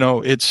I'm, you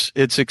know, it's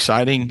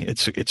exciting.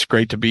 It's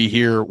great to be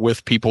here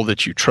with people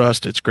that you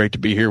trust. It's great to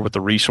be here with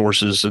the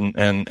resources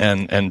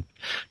and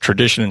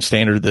tradition and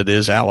standard that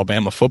is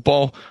Alabama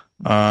football.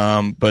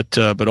 But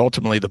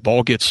ultimately the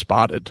ball gets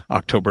spotted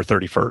August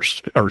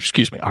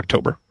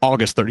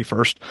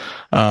 31st.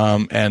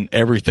 And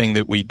everything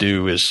that we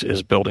do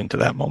is building to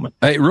that moment.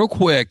 Hey, real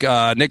quick,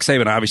 Nick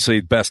Saban, obviously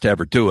best to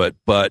ever do it,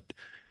 but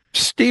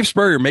Steve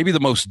Spurrier, maybe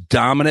the most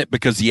dominant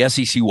because the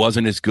SEC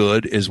wasn't as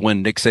good as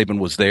when Nick Saban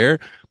was there.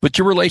 But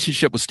your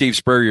relationship with Steve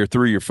Spurrier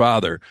through your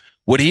father,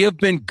 would he have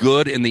been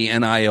good in the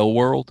NIL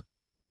world?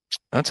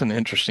 That's an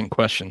interesting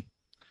question.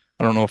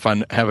 I don't know if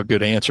I have a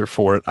good answer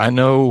for it. I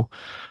know,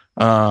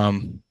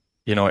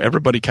 you know,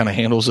 everybody kind of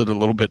handles it a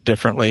little bit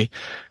differently.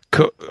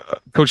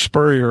 Coach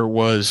Spurrier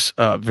was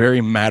very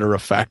matter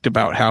of fact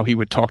about how he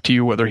would talk to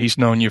you, whether he's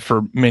known you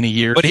for many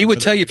years. But he would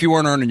tell you if you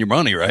weren't earning your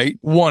money,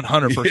 right?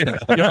 100%. Yeah.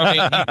 You know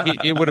what I mean?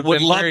 It would have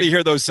been love to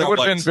hear those sound bites.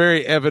 It would have been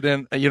very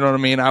evident. You know what I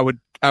mean?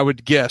 I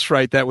would guess,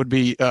 right? That would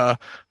be a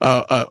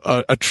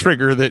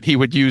trigger that he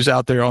would use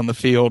out there on the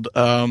field.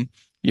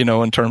 You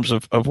know, in terms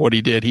of what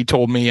he did. He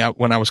told me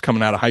when I was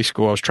coming out of high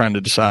school, I was trying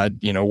to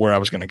decide, you know, where I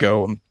was going to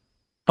go. And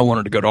I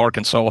wanted to go to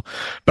Arkansas,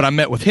 but I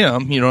met with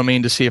him, you know what I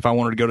mean, to see if I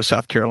wanted to go to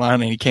South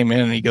Carolina. And he came in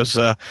and he goes,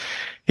 it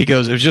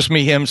was just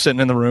me, him sitting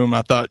in the room.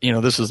 I thought, you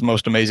know, this is the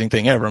most amazing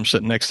thing ever. I'm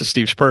sitting next to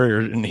Steve Spurrier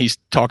and he's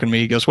talking to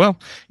me. He goes, well,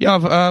 yeah,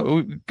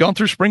 I've gone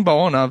through spring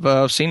ball and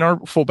I've seen our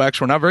fullbacks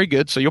were not very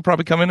good. So you'll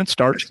probably come in and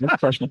start.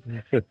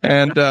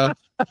 And, I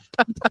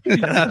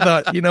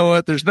thought, you know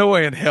what? There's no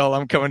way in hell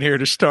I'm coming here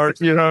to start.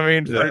 You know what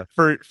I mean?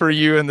 For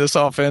you in this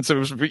offense, it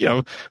was, you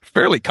know,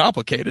 fairly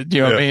complicated.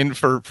 You know what I mean?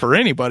 For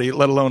anybody,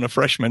 let alone a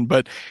freshman.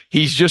 But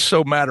he's just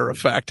so matter of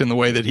fact in the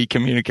way that he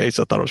communicates.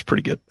 I thought it was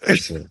pretty good.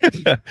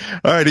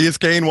 All right, he is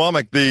Kane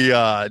Womack,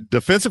 the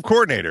defensive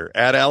coordinator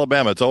at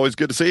Alabama. It's always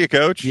good to see you,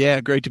 Coach.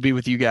 Yeah, great to be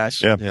with you guys.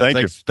 Yeah, thank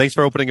you. Thanks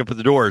for opening up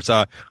the doors.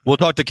 We'll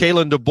talk to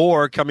Kalen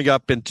DeBoer coming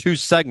up in 2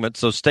 segments,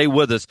 so stay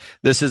with us.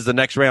 This is the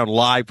Next Round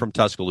live from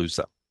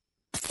Tuscaloosa.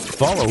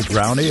 Follow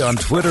Brownie on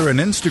Twitter and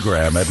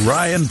Instagram at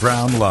Ryan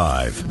Brown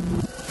Live.